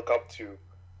should look up to,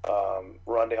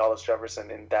 Rondé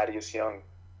Hollis-Jefferson and Thaddeus Young.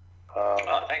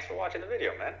 Thanks for watching the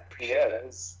video, man. Yeah,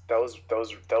 that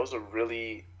was a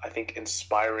really, I think,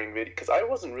 inspiring video, because I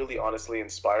wasn't really honestly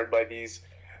inspired by these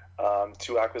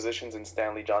two acquisitions in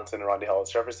Stanley Johnson and Rondé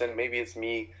Hollis-Jefferson. Maybe it's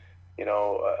me,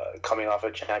 coming off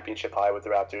a championship high with the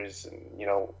Raptors, and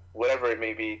whatever it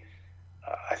may be.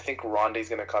 I think Rondé's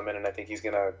going to come in, and I think he's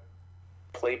going to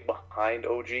play behind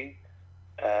OG,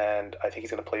 and I think he's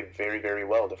going to play very, very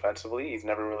well defensively. He's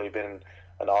never really been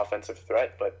an offensive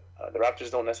threat, but the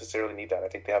Raptors don't necessarily need that. I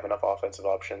think they have enough offensive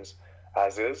options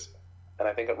as is, and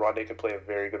I think that Rondé could play a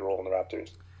very good role in the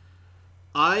Raptors.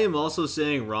 I am also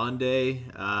saying Rondé.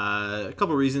 A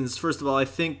couple reasons. First of all, I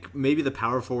think maybe the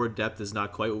power forward depth is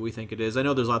not quite what we think it is. I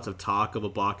know there's lots of talk of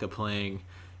Ibaka playing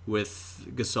with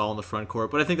Gasol in the front court,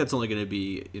 but I think that's only going to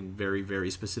be in very, very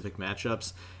specific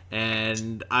matchups.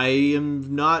 And I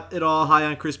am not at all high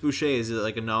on Chris Boucher as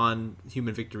like a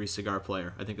non-human victory cigar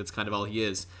player. I think that's kind of all he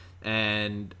is.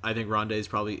 And I think Rondé is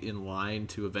probably in line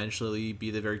to eventually be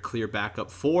the very clear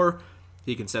backup four.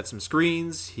 He can set some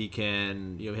screens. He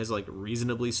can, he has like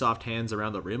reasonably soft hands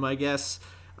around the rim, I guess.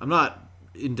 I'm not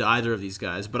into either of these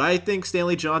guys, but I think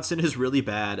Stanley Johnson is really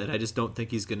bad, and I just don't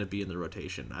think he's going to be in the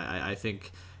rotation. I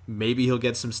think maybe he'll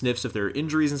get some sniffs if there are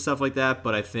injuries and stuff like that,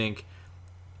 but I think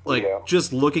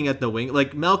just looking at the wing,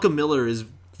 like Malcolm Miller is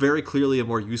very clearly a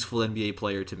more useful NBA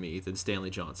player to me than Stanley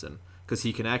Johnson because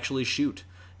he can actually shoot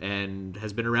and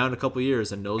has been around a couple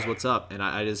years and knows what's up, and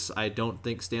I don't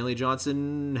think Stanley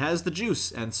Johnson has the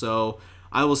juice, and so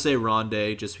I will say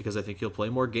Rondé just because I think he'll play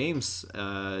more games,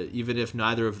 even if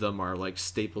neither of them are like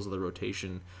staples of the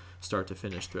rotation start to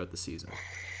finish throughout the season.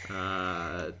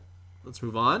 Let's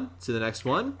move on to the next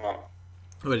one.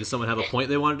 Wait, does someone have a point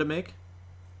they wanted to make?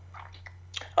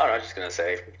 Oh, no, I was just going to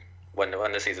say, when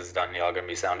the season's done, y'all going to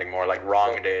be sounding more like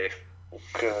Wrong Day.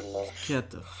 Goodness. Get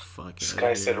the fuck This out guy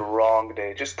of here. said wrong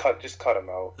day. Just cut him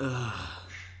out.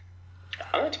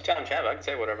 I'm a two-time champ. I can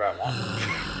say whatever I want.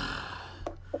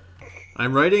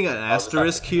 I'm writing an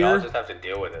asterisk here. I'll just have to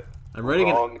deal with it. I'm writing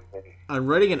Wrong day. I'm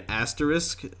writing an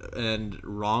asterisk and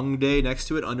wrong day next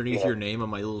to it underneath your name on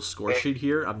my little score sheet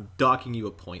here. I'm docking you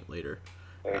a point later.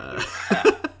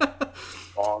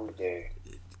 Wrong day.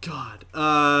 God.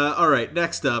 All right,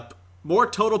 next up. More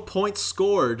total points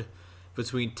scored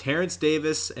between Terrence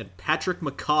Davis and Patrick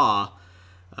McCaw.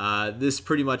 This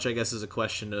pretty much, I guess, is a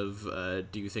question of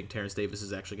do you think Terrence Davis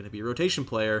is actually going to be a rotation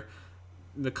player?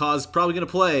 McCaw's probably going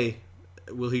to play.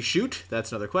 Will he shoot?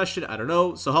 That's another question. I don't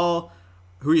know. Sahal,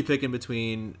 who are you picking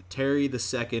between Terry the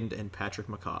Second and Patrick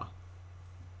McCaw?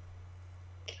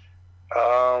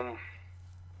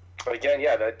 Again,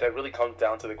 yeah, that really comes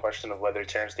down to the question of whether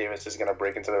Terrence Davis is going to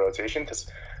break into the rotation, because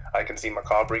I can see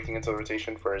McCaw breaking into the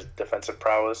rotation for his defensive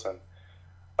prowess and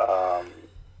I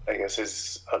guess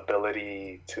his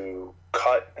ability to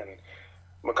cut. And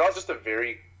McCaw's just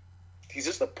he's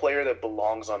just a player that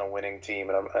belongs on a winning team.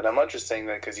 And I'm not just saying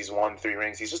that because he's won 3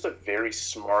 rings. He's just a very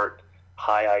smart,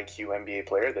 high IQ NBA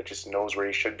player that just knows where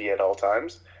he should be at all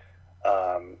times.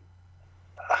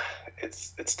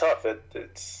 It's tough.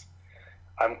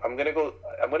 I'm gonna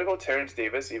go Terrence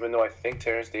Davis, even though I think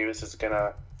Terrence Davis is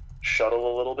gonna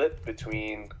shuttle a little bit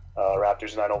between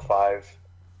Raptors 905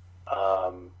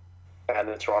 and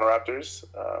the Toronto Raptors.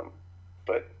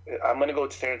 But I'm gonna go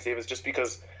Terrence Davis just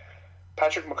because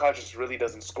Patrick McCaw just really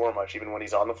doesn't score much, even when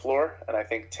he's on the floor. And I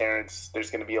think Terrence, there's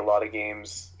going to be a lot of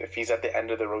games, if he's at the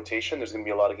end of the rotation, there's going to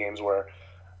be a lot of games where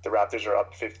the Raptors are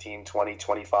up 15, 20,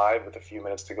 25 with a few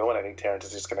minutes to go. And I think Terrence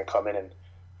is just going to come in and,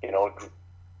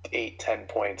 8, 10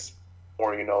 points,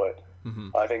 or you know it. Mm-hmm.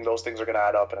 I think those things are going to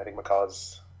add up. And I think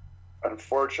McCaw's,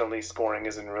 unfortunately, scoring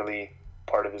isn't really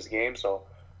part of his game. So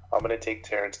I'm going to take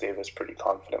Terrence Davis pretty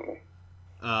confidently.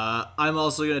 I'm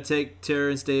also going to take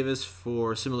Terrence Davis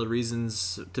for similar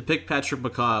reasons. To pick Patrick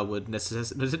McCaw would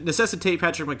necessitate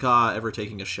Patrick McCaw ever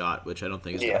taking a shot, which I don't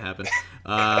think is going to happen.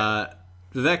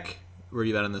 Vivek, where are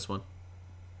you at on this one?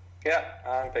 Yeah,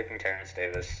 I'm picking Terrence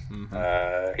Davis.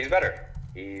 Mm-hmm. He's better.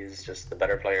 He's just the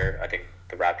better player. I think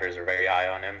the Raptors are very high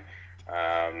on him.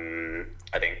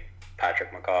 I think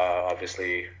Patrick McCaw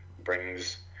obviously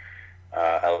brings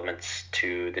elements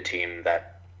to the team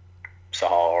that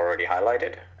Sahal already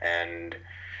highlighted, and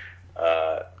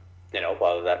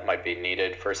while that might be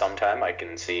needed for some time, I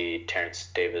can see Terrence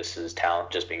Davis's talent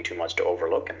just being too much to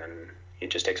overlook, and then he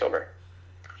just takes over.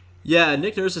 Yeah,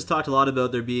 Nick Nurse has talked a lot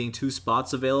about there being 2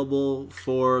 spots available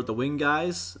for the wing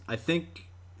guys. I think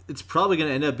it's probably going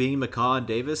to end up being McCaw and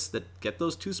Davis that get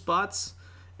those 2 spots,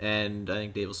 and I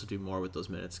think Davis will do more with those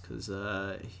minutes because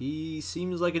he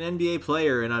seems like an NBA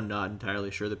player, and I'm not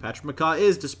entirely sure that Patrick McCaw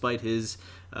is, despite his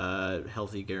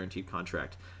healthy guaranteed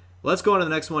contract. Let's go on to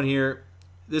the next one here.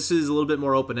 This is a little bit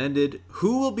more open-ended.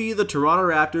 Who will be the Toronto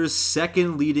Raptors'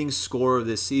 second leading scorer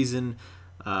this season?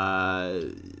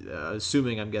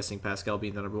 Assuming, I'm guessing Pascal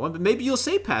being the number 1, but maybe you'll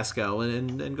say Pascal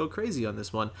and go crazy on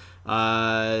this one.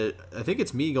 I think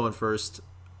it's me going first.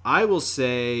 I will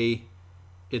say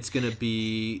it's going to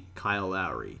be Kyle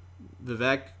Lowry.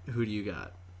 Vivek, who do you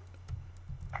got?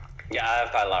 Yeah, I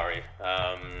have Kyle Lowry.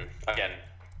 Again,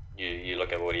 you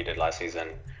look at what he did last season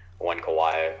when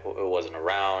Kawhi wasn't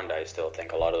around. I still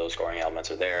think a lot of those scoring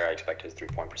elements are there. I expect his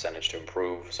 3-point percentage to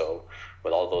improve. So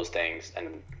with all those things,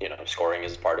 and scoring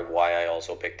is part of why I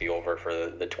also picked the over for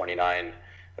the 29,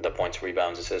 the points,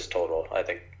 rebounds, assists total. I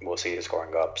think we'll see his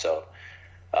scoring go up. So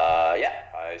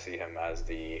I see him as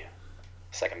the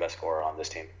second best scorer on this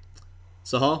team.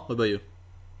 Sahal, what about you?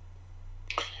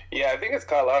 Yeah, I think it's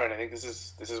Kyle Lowry, and I think this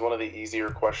is one of the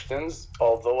easier questions.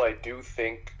 Although I do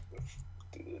think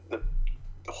the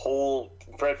whole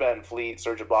Fred VanVleet,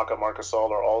 Serge Ibaka, Marc Gasol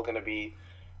are all going to be,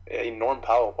 Norm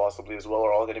Powell possibly as well,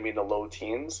 are all going to be in the low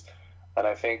teens, and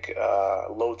I think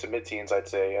low to mid teens, I'd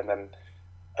say. And then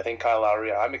I think Kyle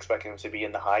Lowry, I'm expecting him to be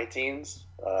in the high teens,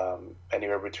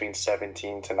 anywhere between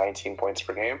 17 to 19 points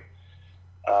per game.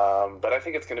 But I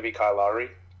think it's going to be Kyle Lowry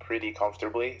pretty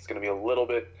comfortably. It's going to be a little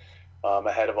bit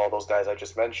ahead of all those guys I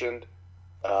just mentioned.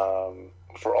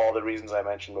 For all the reasons I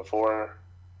mentioned before,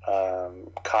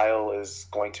 Kyle is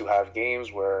going to have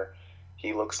games where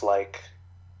he looks like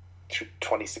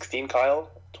 2016 Kyle,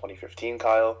 2015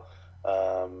 Kyle,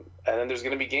 and then there's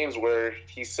going to be games where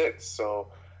he sits. So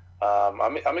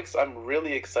I'm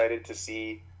really excited to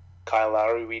see Kyle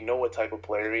Lowry. We know what type of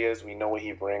player he is. We know what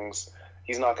he brings.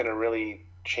 He's not going to really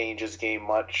change his game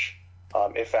much,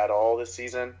 if at all, this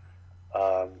season.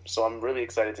 So I'm really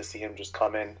excited to see him just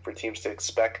come in for teams to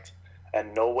expect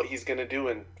and know what he's going to do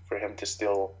and for him to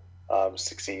still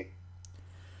succeed.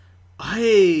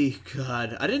 I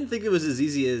didn't think it was as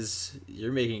easy as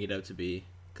you're making it out to be,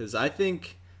 because I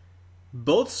think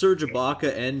both Serge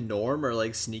Ibaka and Norm are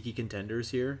like sneaky contenders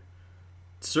here.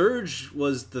 Serge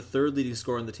was the third leading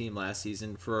scorer on the team last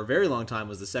season. For a very long time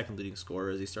was the second leading scorer,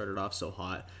 as he started off so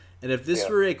hot. And if this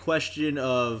were a question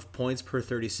of points per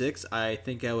 36, I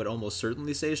think I would almost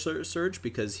certainly say Serge,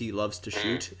 because he loves to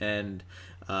shoot and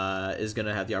is going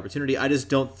to have the opportunity. I just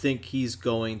don't think he's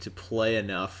going to play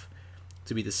enough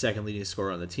to be the second leading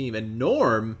scorer on the team. And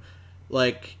Norm,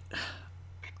 like,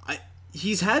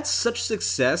 he's had such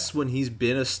success when he's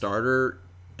been a starter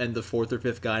and the fourth or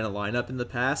fifth guy in a lineup in the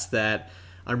past that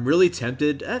I'm really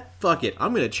tempted. Fuck it,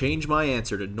 I'm going to change my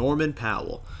answer to Norman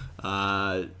Powell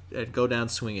and go down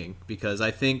swinging, because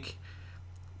I think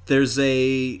there's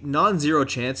a non-zero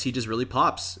chance he just really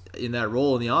pops in that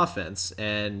role in the offense,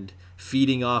 and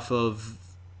feeding off of,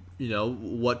 you know,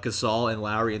 what Gasol and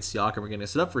Lowry and Siakam are going to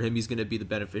set up for him, he's going to be the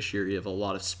beneficiary of a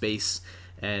lot of space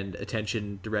and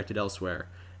attention directed elsewhere.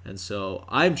 And so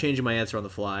I'm changing my answer on the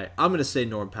fly. I'm going to say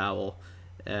Norm Powell.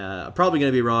 I'm probably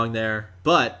going to be wrong there,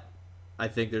 but I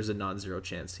think there's a non-zero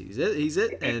chance he's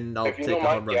it, and I'll take a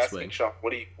home run swing. Sean,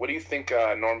 what do you think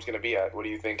Norm's going to be at? What do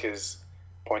you think his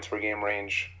points per game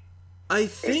range? I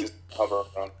think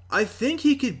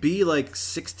he could be like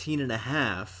 16 and a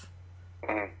half.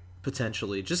 Mm-hmm.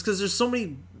 Potentially, just because there's so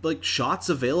many like shots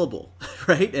available,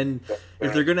 right? And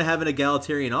if they're going to have an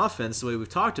egalitarian offense the way we've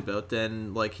talked about,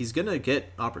 then like he's going to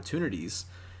get opportunities,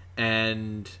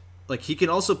 and like he can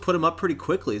also put them up pretty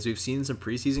quickly, as we've seen in some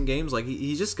preseason games. Like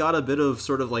he just got a bit of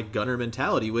sort of like gunner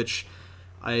mentality, which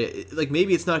I like.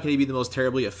 Maybe it's not going to be the most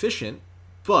terribly efficient,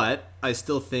 but I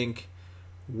still think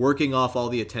working off all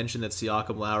the attention that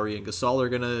Siakam, Lowry, and Gasol are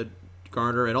going to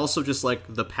garner, and also just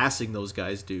like the passing those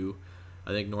guys do, I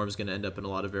think Norm's going to end up in a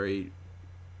lot of very,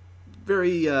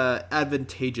 very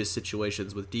advantageous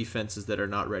situations with defenses that are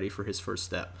not ready for his first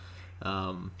step.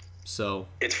 So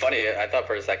it's funny. I thought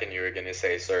for a second you were going to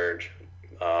say Serge,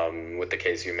 with the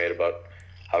case you made about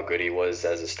how good he was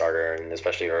as a starter, and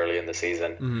especially early in the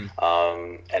season.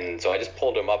 Mm-hmm. And so I just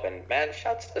pulled him up, and man,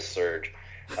 shouts to Serge.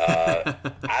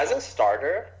 As a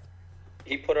starter,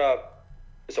 he put up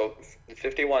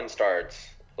 51 starts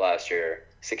last year.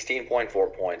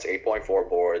 16.4 points, 8.4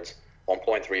 boards,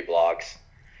 1.3 blocks,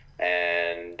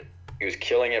 and he was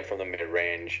killing it from the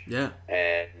mid-range. Yeah.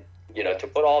 And, you know, to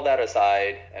put all that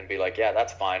aside and be like, yeah,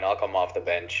 that's fine, I'll come off the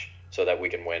bench so that we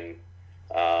can win,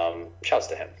 shouts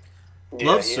to him.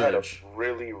 Love he Serge. Had a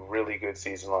really, really good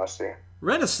season last year.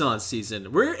 Renaissance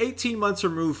season. We're 18 months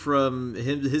removed from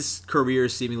his career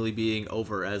seemingly being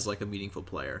over as like a meaningful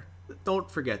player.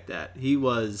 Don't forget that. He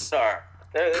was There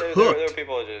were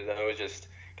people that was just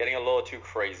getting a little too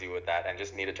crazy with that and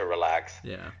just needed to relax.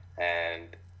 Yeah. And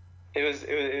it was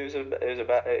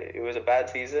a bad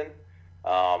season,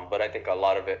 but I think a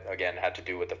lot of it again had to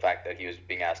do with the fact that he was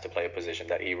being asked to play a position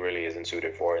that he really isn't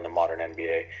suited for in the modern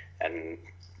NBA. And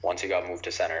once he got moved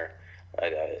to center,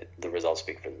 the results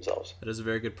speak for themselves. That is a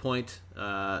very good point.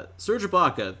 Serge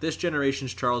Ibaka, this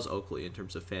generation's Charles Oakley in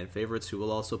terms of fan favorites, who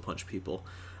will also punch people.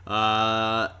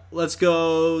 Let's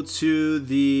go to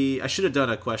the... I should have done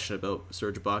a question about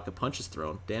Serge Ibaka punches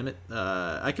thrown. Damn it.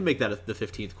 I can make that the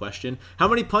 15th question. How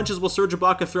many punches will Serge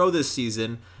Ibaka throw this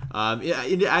season?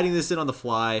 Adding this in on the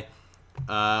fly.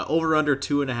 Over under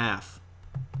 2.5.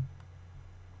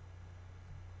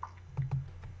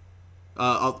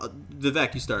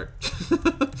 Vivek, you start.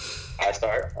 I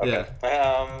start? Okay.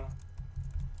 Yeah.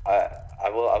 I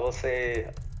will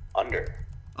say under.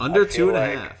 Under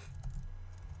 2.5.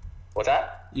 What's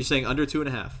that? You're saying under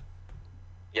 2.5?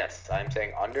 Yes, I'm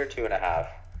saying under 2.5.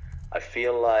 I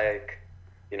feel like,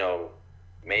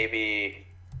 maybe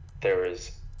there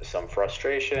was some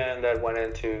frustration that went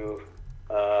into,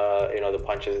 the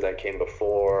punches that came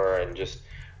before, and just,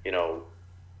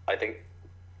 I think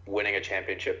winning a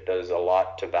championship does a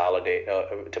lot to validate,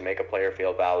 to make a player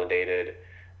feel validated.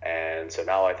 And so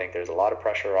now I think there's a lot of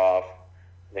pressure off.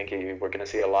 I think we're going to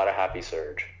see a lot of happy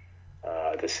Surge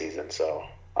this season. So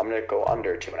I'm going to go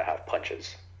under 2.5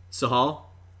 punches. Sahal?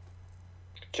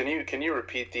 Can you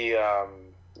repeat the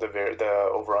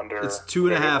over under? It's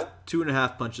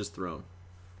 2.5 punches thrown.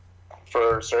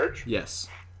 For Surge? Yes.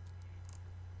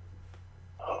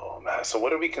 Oh man, so what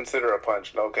do we consider a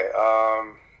punch? Okay.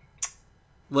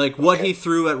 Like what he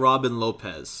threw at Robin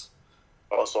Lopez.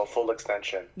 Also a full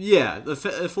extension. Yeah, a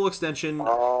full extension.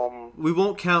 Um, We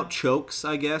won't count chokes,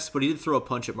 I guess, but he did throw a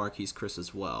punch at Marquise Chris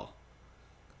as well.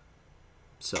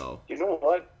 So You know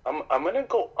what? I'm gonna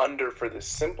go under for the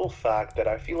simple fact that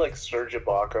I feel like Serge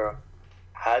Ibaka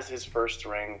has his first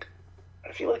ring.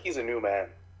 I feel like he's a new man.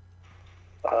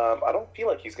 I don't feel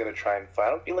like he's gonna try and fight. I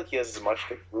don't feel like he has as much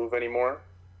to prove anymore.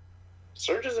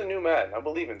 Serge is a new man. I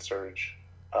believe in Serge.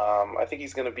 I think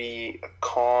he's gonna be a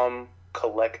calm,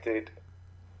 collected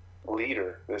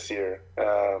leader this year,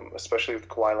 especially with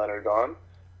Kawhi Leonard gone.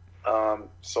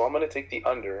 So I'm gonna take the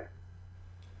under.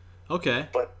 okay.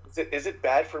 But is it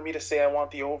bad for me to say I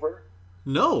want the over?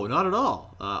 No, not at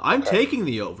all. I'm taking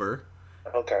the over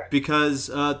Okay. because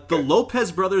the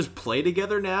Lopez brothers play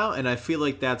together now, and I feel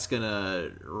like that's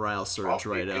gonna rile Surge Oh,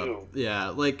 right they up. do. Yeah,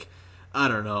 like I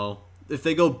don't know if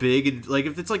they go big, like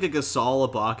if it's like a Gasol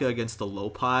Ibaka against the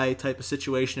Lopi type of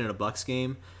situation in a Bucks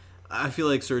game. I feel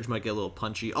like Surge might get a little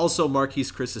punchy. Also,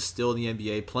 Marquise Chris is still in the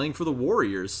NBA playing for the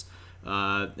Warriors,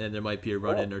 and there might be a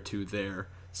run-in or two there.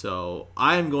 So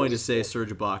I'm going to say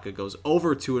Serge Ibaka goes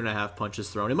over 2.5 punches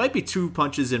thrown. It might be 2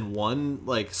 punches in one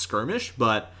like skirmish,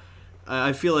 but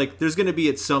I feel like there's going to be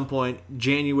at some point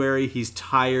January. He's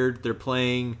tired. They're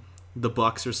playing the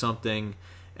Bucks or something,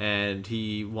 and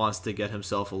he wants to get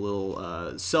himself a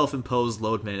little self-imposed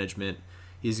load management.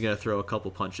 He's going to throw a couple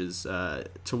punches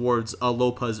towards a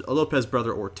Lopez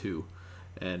brother or two,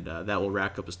 and that will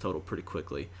rack up his total pretty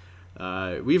quickly.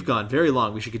 We've gone very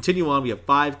long. We should continue on. We have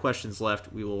 5 questions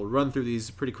left. We will run through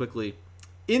these pretty quickly.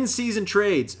 In-season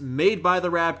trades made by the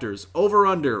Raptors. Over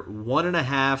under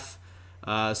 1.5.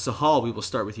 Sahal, we will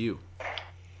start with you.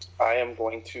 I am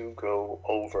going to go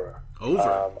over.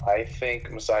 Over. I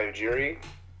think Masai Ujiri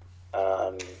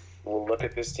will look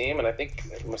at this team, and I think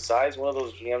Masai is one of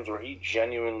those GMs where he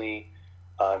genuinely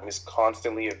is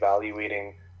constantly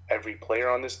evaluating every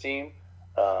player on this team.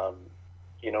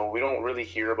 We don't really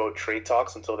hear about trade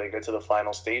talks until they get to the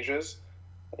final stages.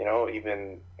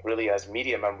 Even really as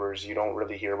media members, you don't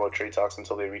really hear about trade talks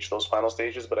until they reach those final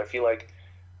stages. But I feel like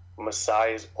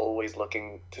Masai is always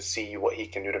looking to see what he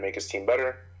can do to make his team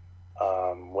better,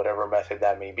 whatever method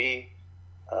that may be.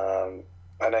 And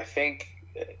I think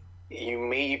you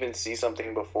may even see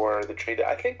something before the trade.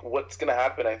 I think what's going to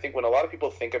happen, when a lot of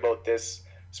people think about this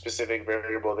specific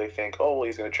variable, they think, oh, well,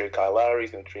 he's going to trade Kyle Lowry,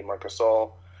 he's going to trade Marc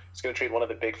Gasol, he's going to trade one of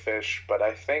the big fish. But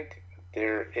I think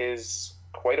there is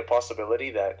quite a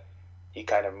possibility that he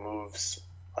kind of moves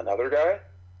another guy.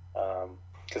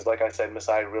 Because like I said,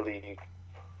 Masai really,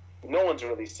 no one's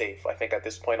really safe, I think, at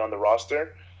this point on the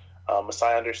roster.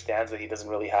 Masai understands that he doesn't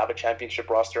really have a championship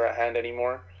roster at hand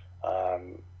anymore.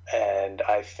 And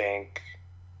I think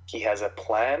he has a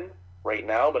plan right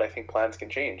now, but I think plans can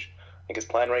change. I think his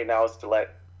plan right now is to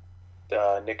let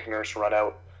Nick Nurse run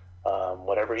out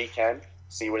whatever he can,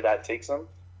 see where that takes him.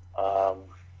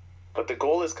 But the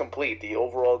goal is complete. The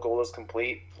overall goal is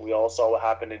complete. We all saw what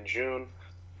happened in June.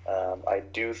 I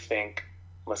do think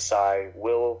Masai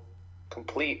will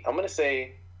complete, I'm going to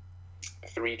say,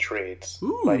 3 trades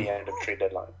by the end of trade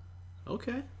deadline.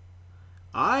 Okay.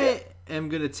 I am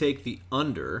going to take the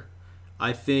under.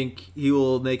 I think he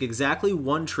will make exactly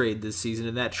 1 trade this season,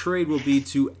 and that trade will be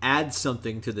to add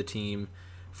something to the team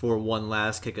for one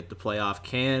last kick at the playoff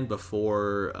can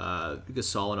before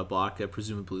Gasol and Ibaka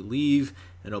presumably leave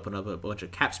and open up a bunch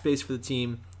of cap space for the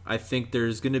team. I think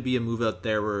there's going to be a move out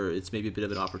there where it's maybe a bit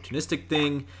of an opportunistic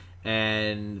thing,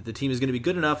 and the team is going to be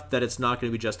good enough that it's not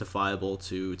going to be justifiable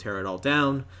to tear it all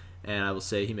down. And I will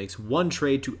say he makes 1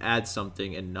 trade to add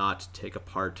something and not take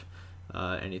apart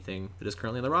anything that is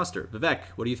currently on the roster. Vivek,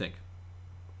 what do you think?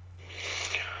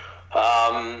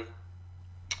 I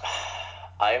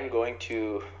am going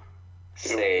to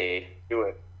say Do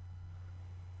it.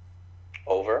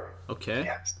 over. Okay.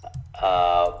 Yes.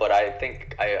 But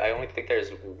I only think there's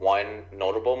one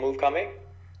notable move coming.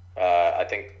 I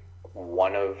think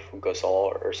one of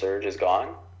Gasol or Serge is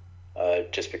gone,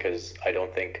 just because I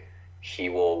don't think he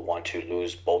will want to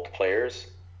lose both players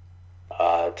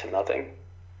to nothing.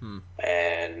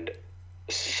 And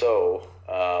so,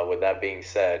 with that being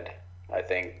said, I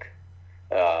think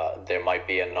there might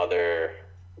be another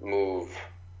move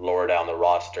lower down the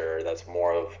roster that's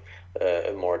more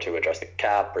to address the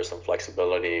cap or some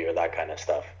flexibility or that kind of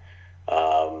stuff.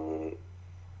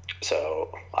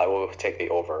 So I will take the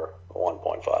over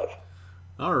 1.5.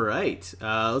 All right.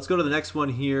 Let's go to the next one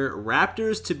here.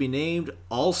 Raptors to be named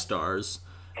All-Stars.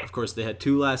 Of course, they had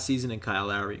 2 last season in Kyle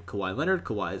Lowry and Kawhi Leonard.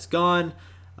 Kawhi is gone.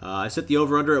 I set the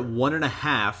over-under at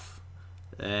 1.5.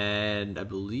 And I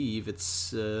believe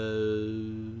it's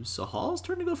Sahal's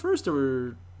turn to go first,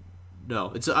 or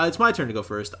no? It's my turn to go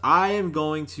first. I am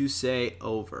going to say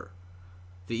over.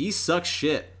 The East sucks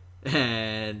shit,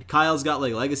 and Kyle's got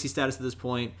like legacy status at this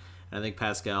point. And I think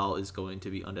Pascal is going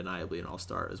to be undeniably an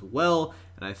all-star as well.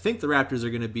 And I think the Raptors are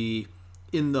going to be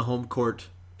in the home court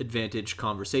advantage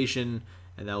conversation,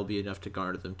 and that will be enough to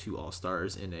garner them 2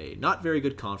 all-stars in a not very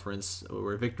good conference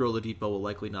where Victor Oladipo will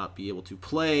likely not be able to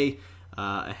play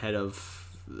ahead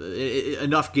of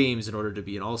enough games in order to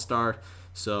be an all-star.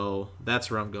 So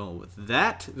that's where I'm going with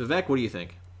that. Vivek, what do you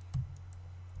think?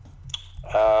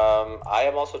 I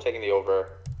am also taking the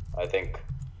over. I think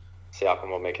Siakam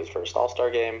will make his first all-star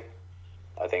game.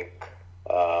 I think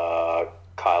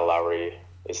Kyle Lowry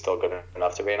is still good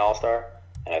enough to be an all-star,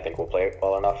 and I think we'll play it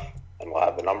well enough, and we'll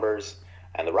have the numbers,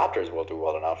 and the Raptors will do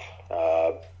well enough,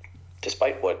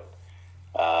 despite what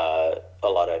a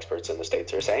lot of experts in the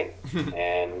States are saying,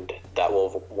 and that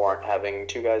will warrant having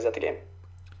 2 guys at the game.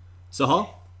 Sahal?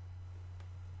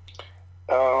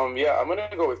 Yeah, I'm going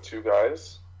to go with 2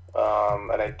 guys.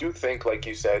 And I do think, like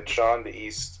you said, Sean, the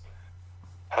East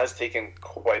has taken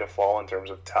quite a fall in terms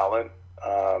of talent.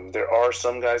 There are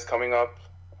some guys coming up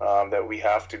that we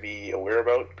have to be aware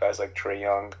about, guys like Trae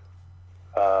Young.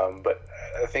 But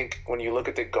I think when you look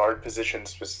at the guard position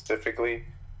specifically,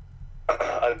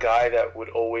 a guy that would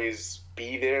always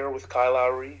be there with Kyle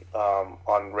Lowry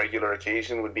on regular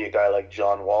occasion would be a guy like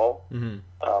John Wall,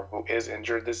 who is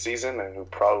injured this season and who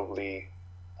probably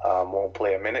won't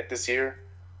play a minute this year.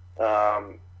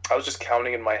 I was just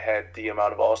counting in my head the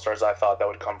amount of All-Stars I thought that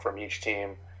would come from each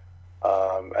team.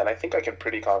 And I think I can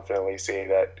pretty confidently say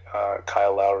that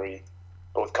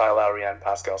both Kyle Lowry and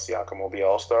Pascal Siakam will be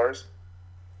All-Stars.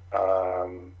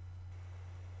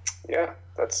 Yeah,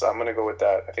 I'm going to go with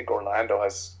that. I think Orlando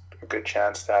has a good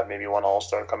chance to have maybe 1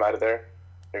 All-Star come out of there.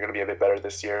 They're going to be a bit better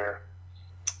this year.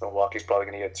 Milwaukee's probably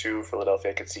going to get 2.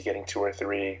 Philadelphia I could see getting 2 or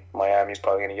 3. Miami's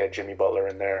probably going to get Jimmy Butler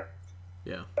in there.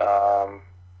 Yeah.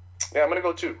 Yeah, I'm going to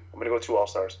go 2. I'm going to go 2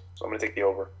 All-Stars. So I'm going to take the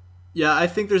over. Yeah, I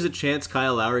think there's a chance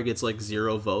Kyle Lowry gets like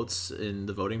 0 votes in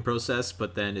the voting process,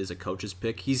 but then is a coach's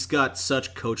pick. He's got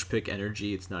such coach pick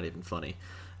energy, it's not even funny.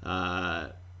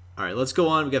 All right, let's go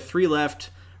on. We got 3 left.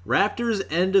 Raptors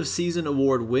end of season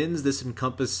award wins. This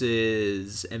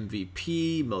encompasses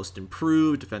MVP, Most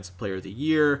Improved, Defensive Player of the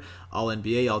Year, All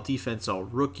NBA, All Defense, All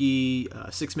Rookie,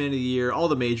 Sixth Man of the Year, all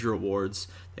the major awards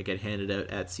that get handed out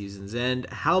at season's end.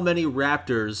 How many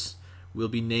Raptors will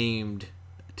be named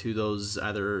to those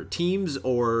either teams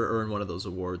or earn one of those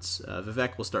awards?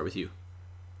 Vivek, we'll start with you.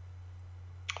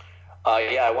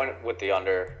 Yeah, I went with the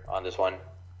under on this one.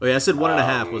 Oh yeah, I said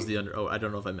 1.5 was the under. Oh, I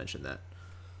don't know if I mentioned that.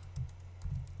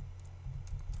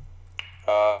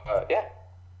 Yeah.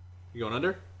 You going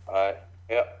under?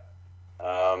 Yeah.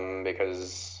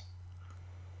 Because,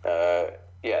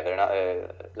 they're not.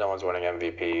 No one's winning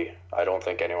MVP. I don't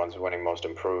think anyone's winning Most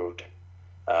Improved.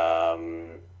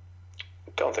 Don't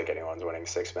think anyone's winning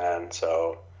Sixth Man.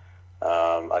 So,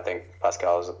 I think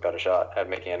Pascal's got a shot at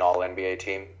making an All NBA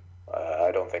team.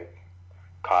 I don't think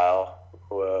Kyle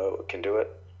can do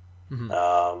it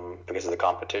because of the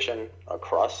competition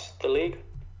across the league.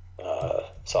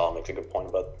 Sahal makes a good point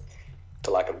about the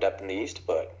lack of depth in the East,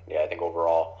 but yeah, I think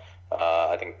overall,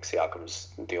 I think Siakam's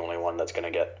the only one that's going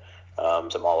to get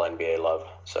some All NBA love.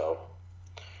 So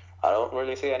I don't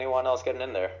really see anyone else getting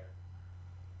in there.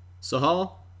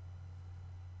 Sahal?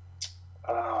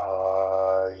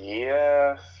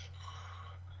 Yeah.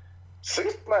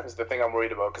 Sixth man is the thing I'm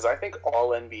worried about because I think All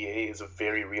NBA is a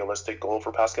very realistic goal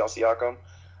for Pascal Siakam.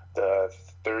 The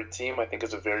 3rd team, I think,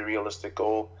 is a very realistic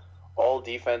goal. All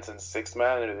defense and sixth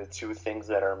man are the 2 things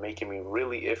that are making me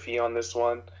really iffy on this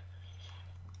one.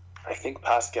 I think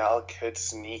Pascal could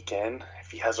sneak in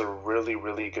if he has a really,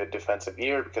 really good defensive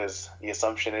year because the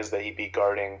assumption is that he'd be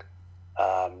guarding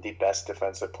the best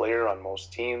defensive player on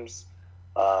most teams,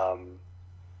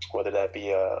 whether that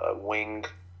be a wing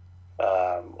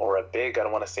or a big. I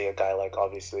don't want to say a guy like,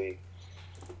 obviously,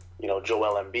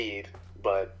 Joel Embiid,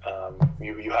 but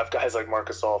you have guys like Marc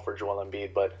Gasol for Joel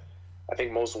Embiid, but I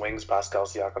think most wings Pascal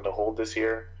Siakam to hold this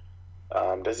year.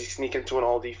 Does he sneak into an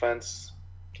all defense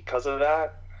because of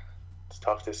that? It's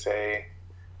tough to say.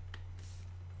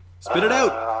 Spit it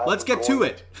out. Let's get to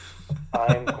it.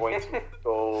 I'm going to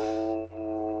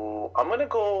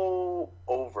go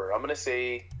over. I'm going to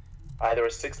say either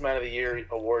a Sixth Man of the Year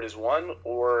award is 1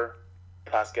 or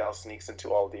Pascal sneaks into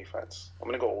all defense. I'm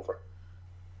going to go over.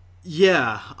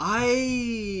 Yeah,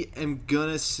 I am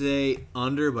gonna say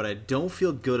under, but I don't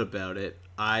feel good about it.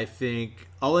 I think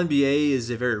All NBA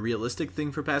is a very realistic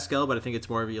thing for Pascal, but I think it's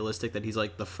more realistic that he's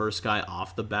like the first guy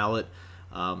off the ballot,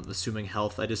 assuming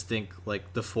health. I just think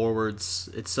like the forwards,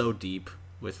 it's so deep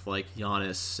with like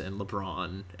Giannis and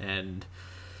LeBron and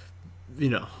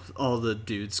all the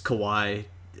dudes, Kawhi.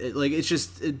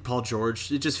 Paul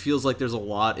George. It just feels like there's a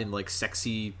lot in like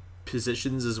sexy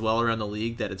positions as well around the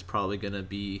league that it's probably going to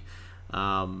be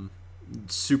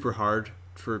super hard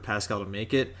for Pascal to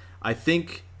make it. I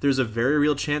think there's a very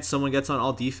real chance someone gets on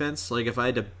all defense. Like if I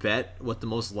had to bet what the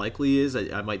most likely is,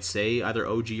 I might say either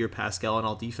OG or Pascal on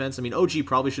all defense. I mean, OG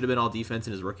probably should have been all defense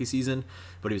in his rookie season,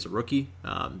 but he was a rookie.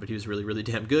 But he was really, really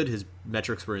damn good. His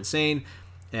metrics were insane.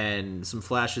 And some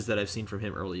flashes that I've seen from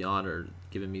him early on are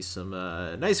giving me some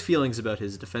nice feelings about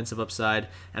his defensive upside.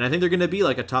 And I think they're going to be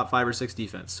like a top 5 or 6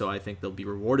 defense. So I think they'll be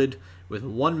rewarded with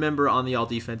one member on the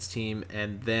all-defense team.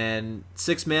 And then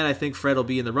 6-man, I think Fred will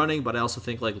be in the running. But I also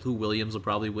think like Lou Williams will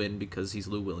probably win because he's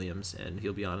Lou Williams. And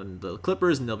he'll be on the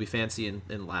Clippers, and they'll be fancy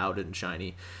and loud and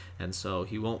shiny. And so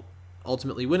he won't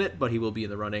ultimately win it, but he will be in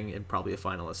the running and probably a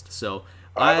finalist. So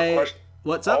I have a question.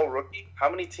 What's up? All rookie?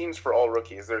 How many teams for all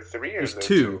rookie? Is there 3 or There's is there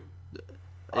 2.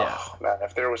 Yeah. Oh, man,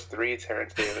 if there was 3,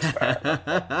 Terrence Davis, man.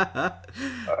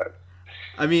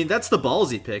 I mean, that's the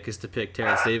ballsy pick, is to pick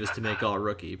Terrence Davis to make all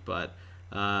rookie. But,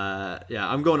 yeah,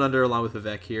 I'm going under along with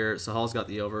Vivek here. Sahal's got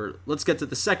the over. Let's get to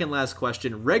the second last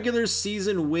question. Regular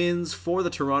season wins for the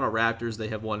Toronto Raptors. They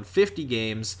have won 50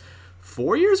 games.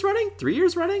 4 years running? 3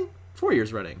 years running? 4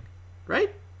 years running,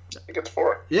 right? I think it's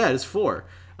 4. Yeah, it is 4.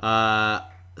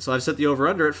 So I've set the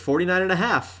over-under at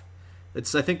 49.5.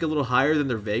 It's, I think, a little higher than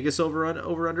their Vegas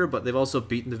over-under, but they've also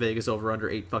beaten the Vegas over-under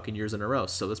 8 fucking years in a row.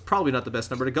 So that's probably not the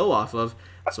best number to go off of.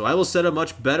 So I will set a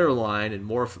much better line and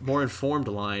more informed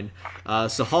line.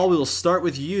 Sahal, we will start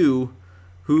with you.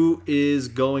 Who is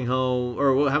going home,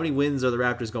 or how many wins are the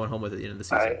Raptors going home with at the end of the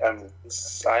season?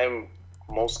 I'm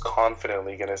most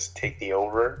confidently going to take the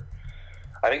over.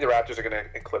 I think the Raptors are going to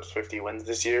eclipse 50 wins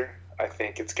this year. I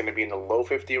think it's going to be in the low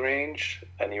 50 range,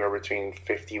 anywhere between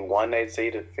 51, I'd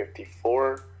say, to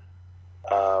 54.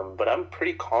 But I'm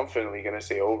pretty confidently going to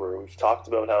say over. We've talked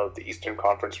about how the Eastern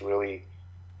Conference really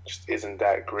just isn't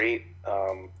that great.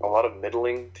 A lot of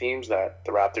middling teams that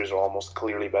the Raptors are almost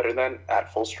clearly better than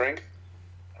at full strength.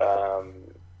 I'm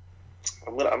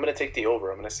gonna take the over.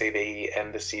 I'm gonna say they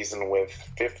end the season with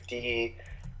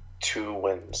 52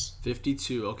 wins.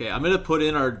 52. Okay, I'm gonna put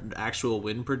in our actual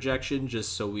win projection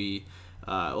just so we.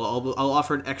 I'll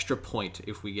offer an extra point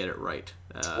if we get it right.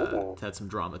 To add some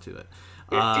drama to it.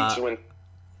 52 wins.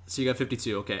 So you got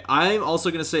 52. Okay, I'm also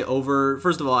gonna say over.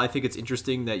 First of all, I think it's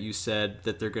interesting that you said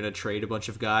that they're gonna trade a bunch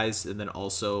of guys and then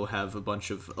also have a bunch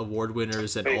of award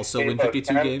winners and also win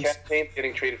 52 games. Campaign's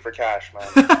getting traded for cash, man.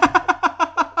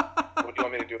 What do you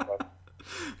want me to do about it?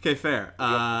 Okay, fair.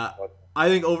 I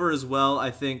think over as well.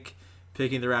 I think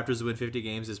picking the Raptors to win 50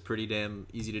 games is pretty damn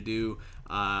easy to do.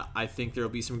 I think there will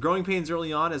be some growing pains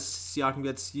early on as Siakam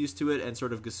gets used to it and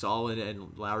sort of Gasol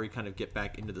and Lowry kind of get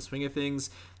back into the swing of things.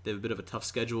 They have a bit of a tough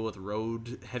schedule with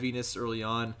road heaviness early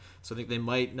on, so I think they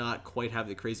might not quite have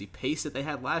the crazy pace that they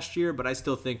had last year, but I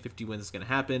still think 50 wins is going to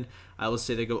happen. I will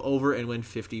say they go over and win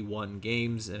 51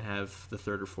 games and have the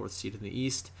 3rd or 4th seed in the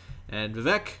East. And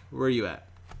Vivek, where are you at?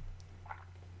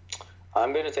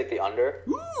 I'm going to take the under.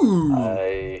 Ooh.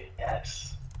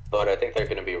 Yes. But I think they're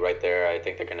going to be right there. I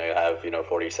think they're going to have,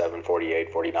 47,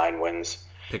 48, 49 wins.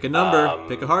 Pick a number.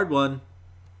 Pick a hard one.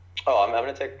 Oh, I'm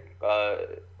going to take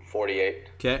 48.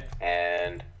 Okay.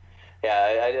 And,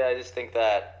 yeah, I just think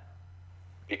that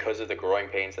because of the growing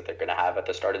pains that they're going to have at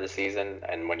the start of the season,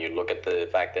 and when you look at the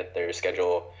fact that their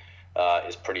schedule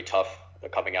is pretty tough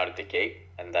coming out of the gate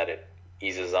and that it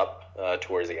eases up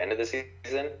towards the end of the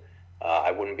season,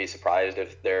 I wouldn't be surprised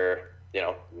if they're,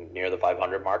 near the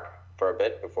 500 mark for a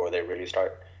bit before they really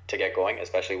start to get going,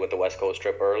 especially with the West Coast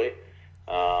trip early.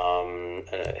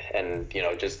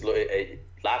 Just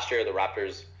last year the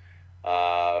Raptors,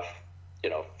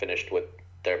 finished with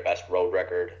their best road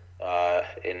record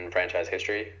in franchise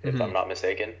history, if I'm not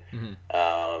mistaken.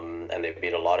 And they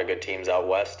beat a lot of good teams out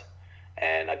west.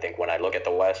 And I think when I look at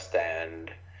the West and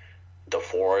the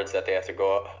forwards that they have to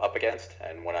go up against,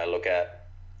 and when I look at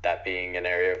that being an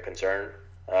area of concern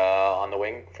on the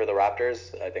wing for the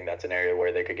Raptors, I think that's an area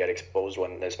where they could get exposed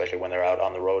especially when they're out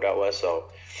on the road out west. So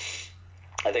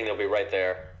I think they'll be right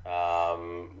there,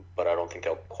 but I don't think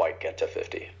they'll quite get to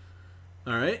 50.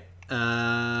 All right.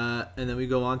 And then we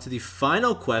go on to the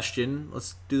final question.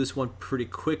 Let's do this one pretty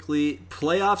quickly.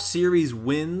 Playoff series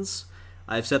wins.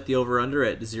 I've set the over-under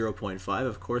at 0.5.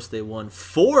 Of course, they won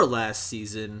 4 last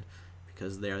season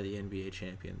because they are the NBA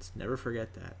champions. Never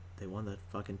forget that. They won the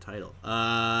fucking title.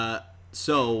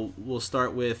 So we'll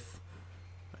start with,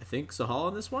 I think, Sahal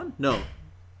on this one? No,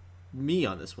 me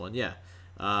on this one, yeah.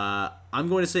 I'm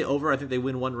going to say over. I think they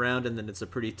win one round, and then it's a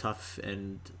pretty tough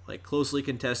and like closely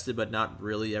contested, but not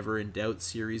really ever in doubt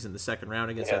series in the second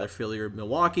round against either Philly or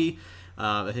Milwaukee.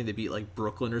 I think they beat like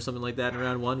Brooklyn or something like that in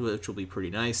round one, which will be pretty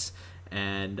nice.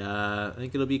 And I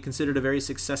think it'll be considered a very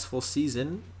successful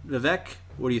season. Vivek,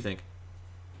 what do you think?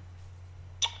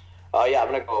 Yeah, I'm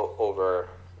gonna go over.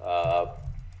 I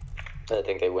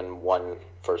think they win one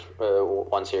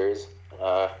series.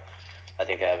 I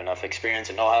think they have enough experience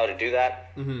and know how to do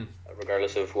that,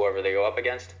 regardless of whoever they go up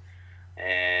against.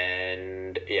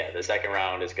 And yeah, the second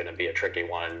round is going to be a tricky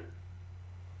one,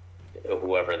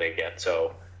 whoever they get.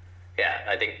 So yeah,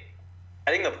 I think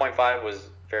the 0.5 was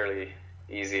fairly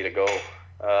easy to go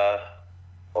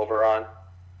over on.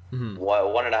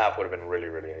 1.5 would have been really,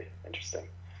 really interesting.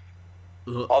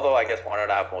 Although I guess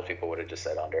 1.5 most people would have just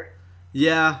said under.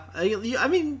 Yeah, I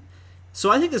mean. So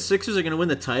I think the Sixers are going to win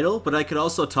the title, but I could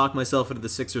also talk myself into the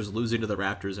Sixers losing to the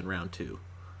Raptors in round 2.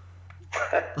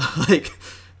 Like,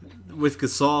 with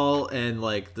Gasol and,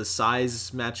 like, the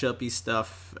size matchup-y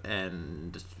stuff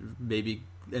and maybe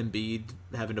Embiid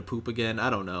having to poop again. I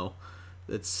don't know.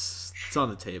 It's on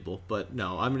the table. But,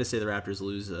 no, I'm going to say the Raptors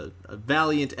lose a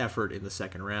valiant effort in the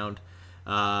second round.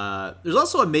 There's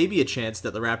also maybe a chance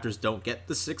that the Raptors don't get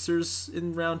the Sixers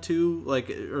in round 2,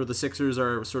 or the Sixers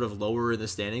are sort of lower in the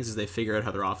standings as they figure out how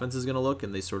their offense is going to look,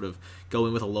 and they sort of go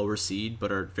in with a lower seed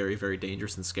but are very, very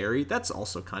dangerous and scary. That's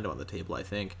also kind of on the table, I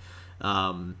think.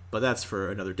 But that's for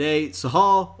another day.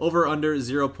 Sahal, over under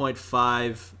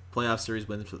 0.5 playoff series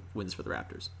wins for the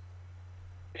Raptors.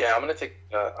 Yeah, I'm gonna take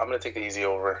the easy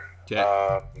over.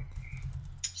 Okay.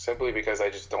 Simply because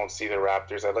I just don't see the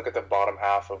Raptors. I look at the bottom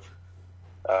half of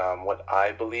what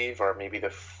I believe are maybe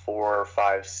the 4,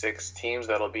 5, 6 teams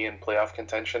that'll be in playoff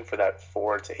contention for that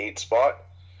 4 to 8 spot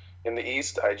in the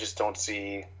East. I just don't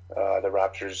see the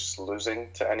Raptors losing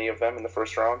to any of them in the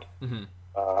first round.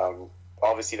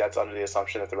 Obviously, that's under the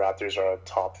assumption that the Raptors are a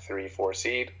top 3, 4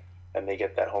 seed and they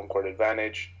get that home court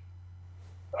advantage.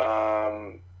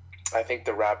 I think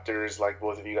the Raptors, like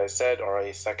both of you guys said, are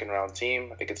a second round team.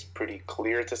 I think it's pretty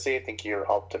clear to say. I think you're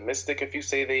optimistic if you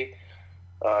say they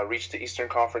reach the Eastern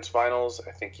Conference Finals.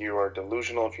 I think you are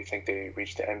delusional if you think they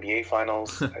reach the NBA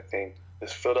Finals. I think the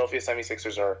Philadelphia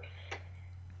 76ers are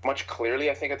much clearly,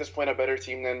 I think, at this point, a better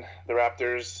team than the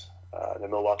Raptors. The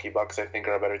Milwaukee Bucks, I think,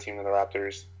 are a better team than the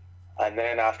Raptors. And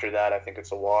then after that, I think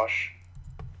it's a wash.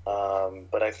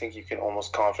 But I think you can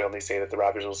almost confidently say that the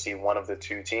Raptors will see one of the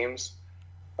two teams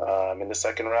in the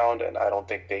second round, and I don't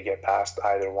think they get past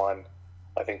either one.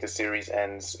 I think the series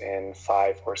ends in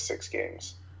 5 or 6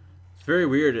 games. It's very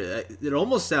weird. It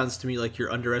almost sounds to me like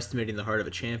you're underestimating the heart of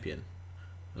a champion.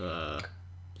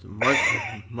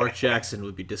 Mark Jackson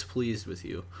would be displeased with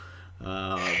you.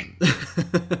 I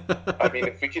mean,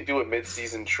 if we could do a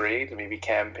mid-season trade, maybe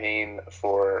campaign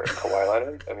for Kawhi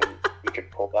Leonard, I mean, we could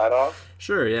pull that off.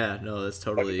 Sure, yeah. No, that's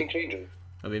totally... Everything changes.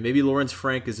 I mean, maybe Lawrence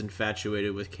Frank is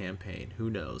infatuated with campaign. Who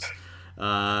knows?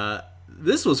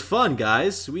 This was fun,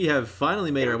 guys. We have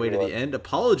finally made our way to the end.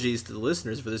 Apologies to the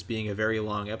listeners for this being a very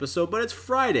long episode, but it's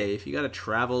Friday. If you got to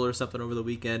travel or something over the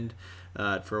weekend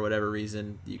for whatever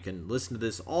reason, you can listen to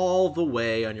this all the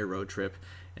way on your road trip,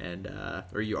 and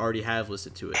or you already have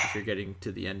listened to it if you're getting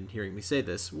to the end and hearing me say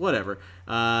this. Whatever.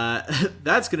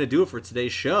 That's going to do it for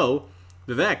today's show.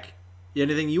 Vivek,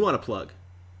 anything you want to plug?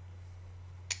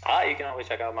 You can always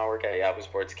check out my work at Yahoo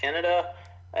Sports Canada,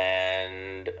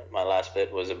 and my last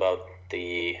bit was about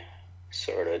the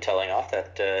sort of telling off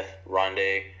that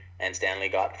Rondé and Stanley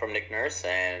got from Nick Nurse,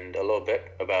 and a little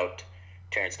bit about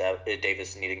Terrence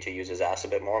Davis needing to use his ass a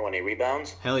bit more when he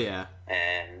rebounds. Hell yeah.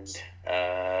 And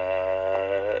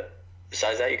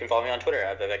besides that, you can follow me on Twitter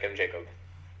at Vivek M. Jacob.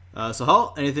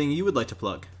 Sahal, anything you would like to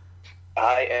plug?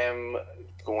 I am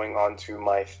going on to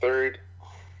my third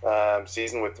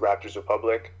season with Raptors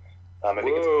Republic. I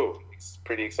think it's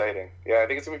pretty exciting. Yeah, I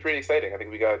think it's going to be pretty exciting. I think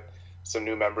we got some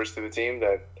new members to the team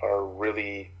that are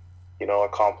really,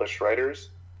 accomplished writers.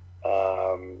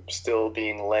 Still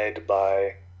being led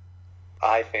by,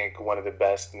 I think, one of the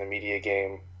best in the media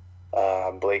game,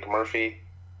 Blake Murphy,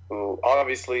 who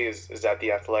obviously is at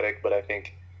The Athletic, but I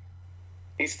think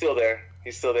he's still there.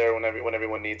 He's still there when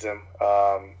everyone needs him.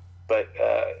 But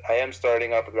I am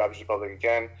starting up with Raptors Republic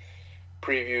again.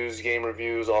 Previews, game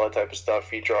reviews, all that type of stuff,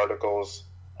 feature articles.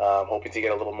 Hoping to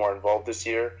get a little more involved this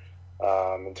year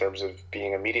in terms of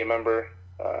being a media member.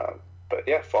 But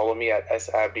yeah, follow me at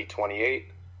SAbdi28.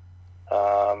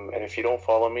 And if you don't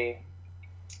follow me,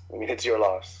 I mean, it's your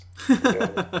loss.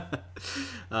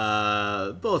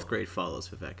 Both great follows,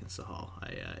 Vivek and Sahal.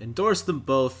 I endorse them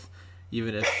both,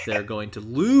 even if they're going to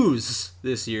lose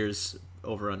this year's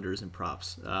over-unders and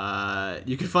props.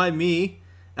 You can find me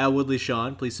at Woodley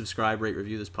Sean. Please subscribe, rate,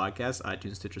 review this podcast.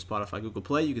 iTunes, Stitcher, Spotify, Google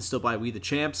Play. You can still buy We the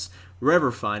Champs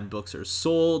wherever fine books are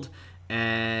sold.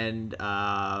 And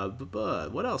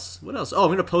what else? Oh,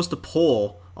 I'm gonna post a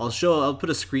poll. I'll put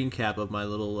a screen cap of my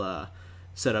little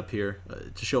setup here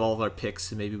to show all of our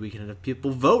picks, and maybe we can have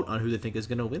people vote on who they think is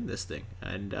gonna win this thing.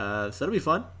 And so that'll be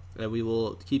fun. We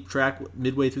will keep track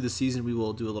midway through the season. We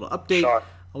will do a little update. Sean,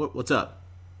 What's up?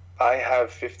 I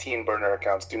have 15 burner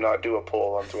accounts. Do not do a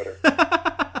poll on Twitter.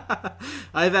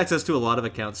 I have access to a lot of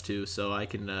accounts too, so I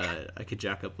can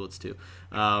jack up votes too.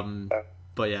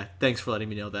 But yeah, thanks for letting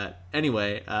me know that.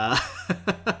 Anyway,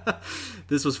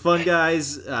 this was fun,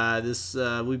 guys.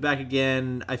 We'll be back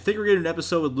again. I think we're getting an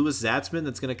episode with Louis Zatzman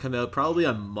that's going to come out probably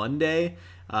on Monday.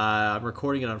 I'm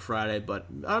recording it on Friday, but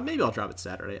maybe I'll drop it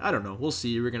Saturday. I don't know. We'll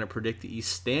see. We're going to predict the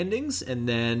East standings. And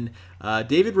then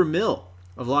David Ramil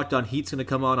of Locked On Heat's going to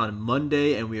come on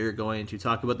Monday, and we are going to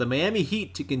talk about the Miami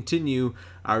Heat to continue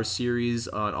our series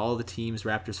on all the teams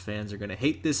Raptors fans are going to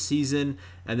hate this season.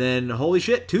 And then, holy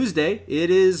shit, Tuesday, it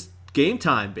is game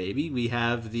time, baby. We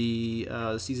have the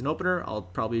season opener. I'll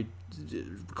probably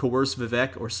coerce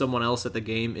Vivek or someone else at the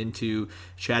game into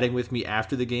chatting with me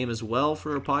after the game as well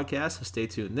for a podcast, so stay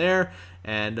tuned there.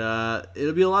 And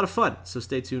it'll be a lot of fun, so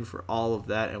stay tuned for all of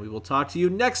that, and we will talk to you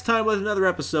next time with another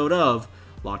episode of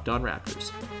Locked On Raptors.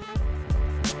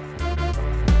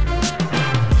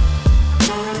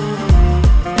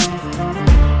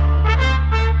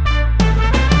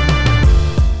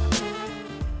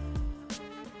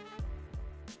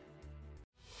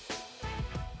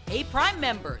 Hey, Prime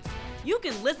members, you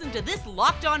can listen to this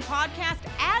Locked On podcast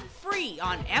ad-free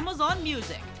on Amazon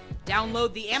Music.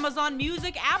 Download the Amazon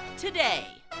Music app today.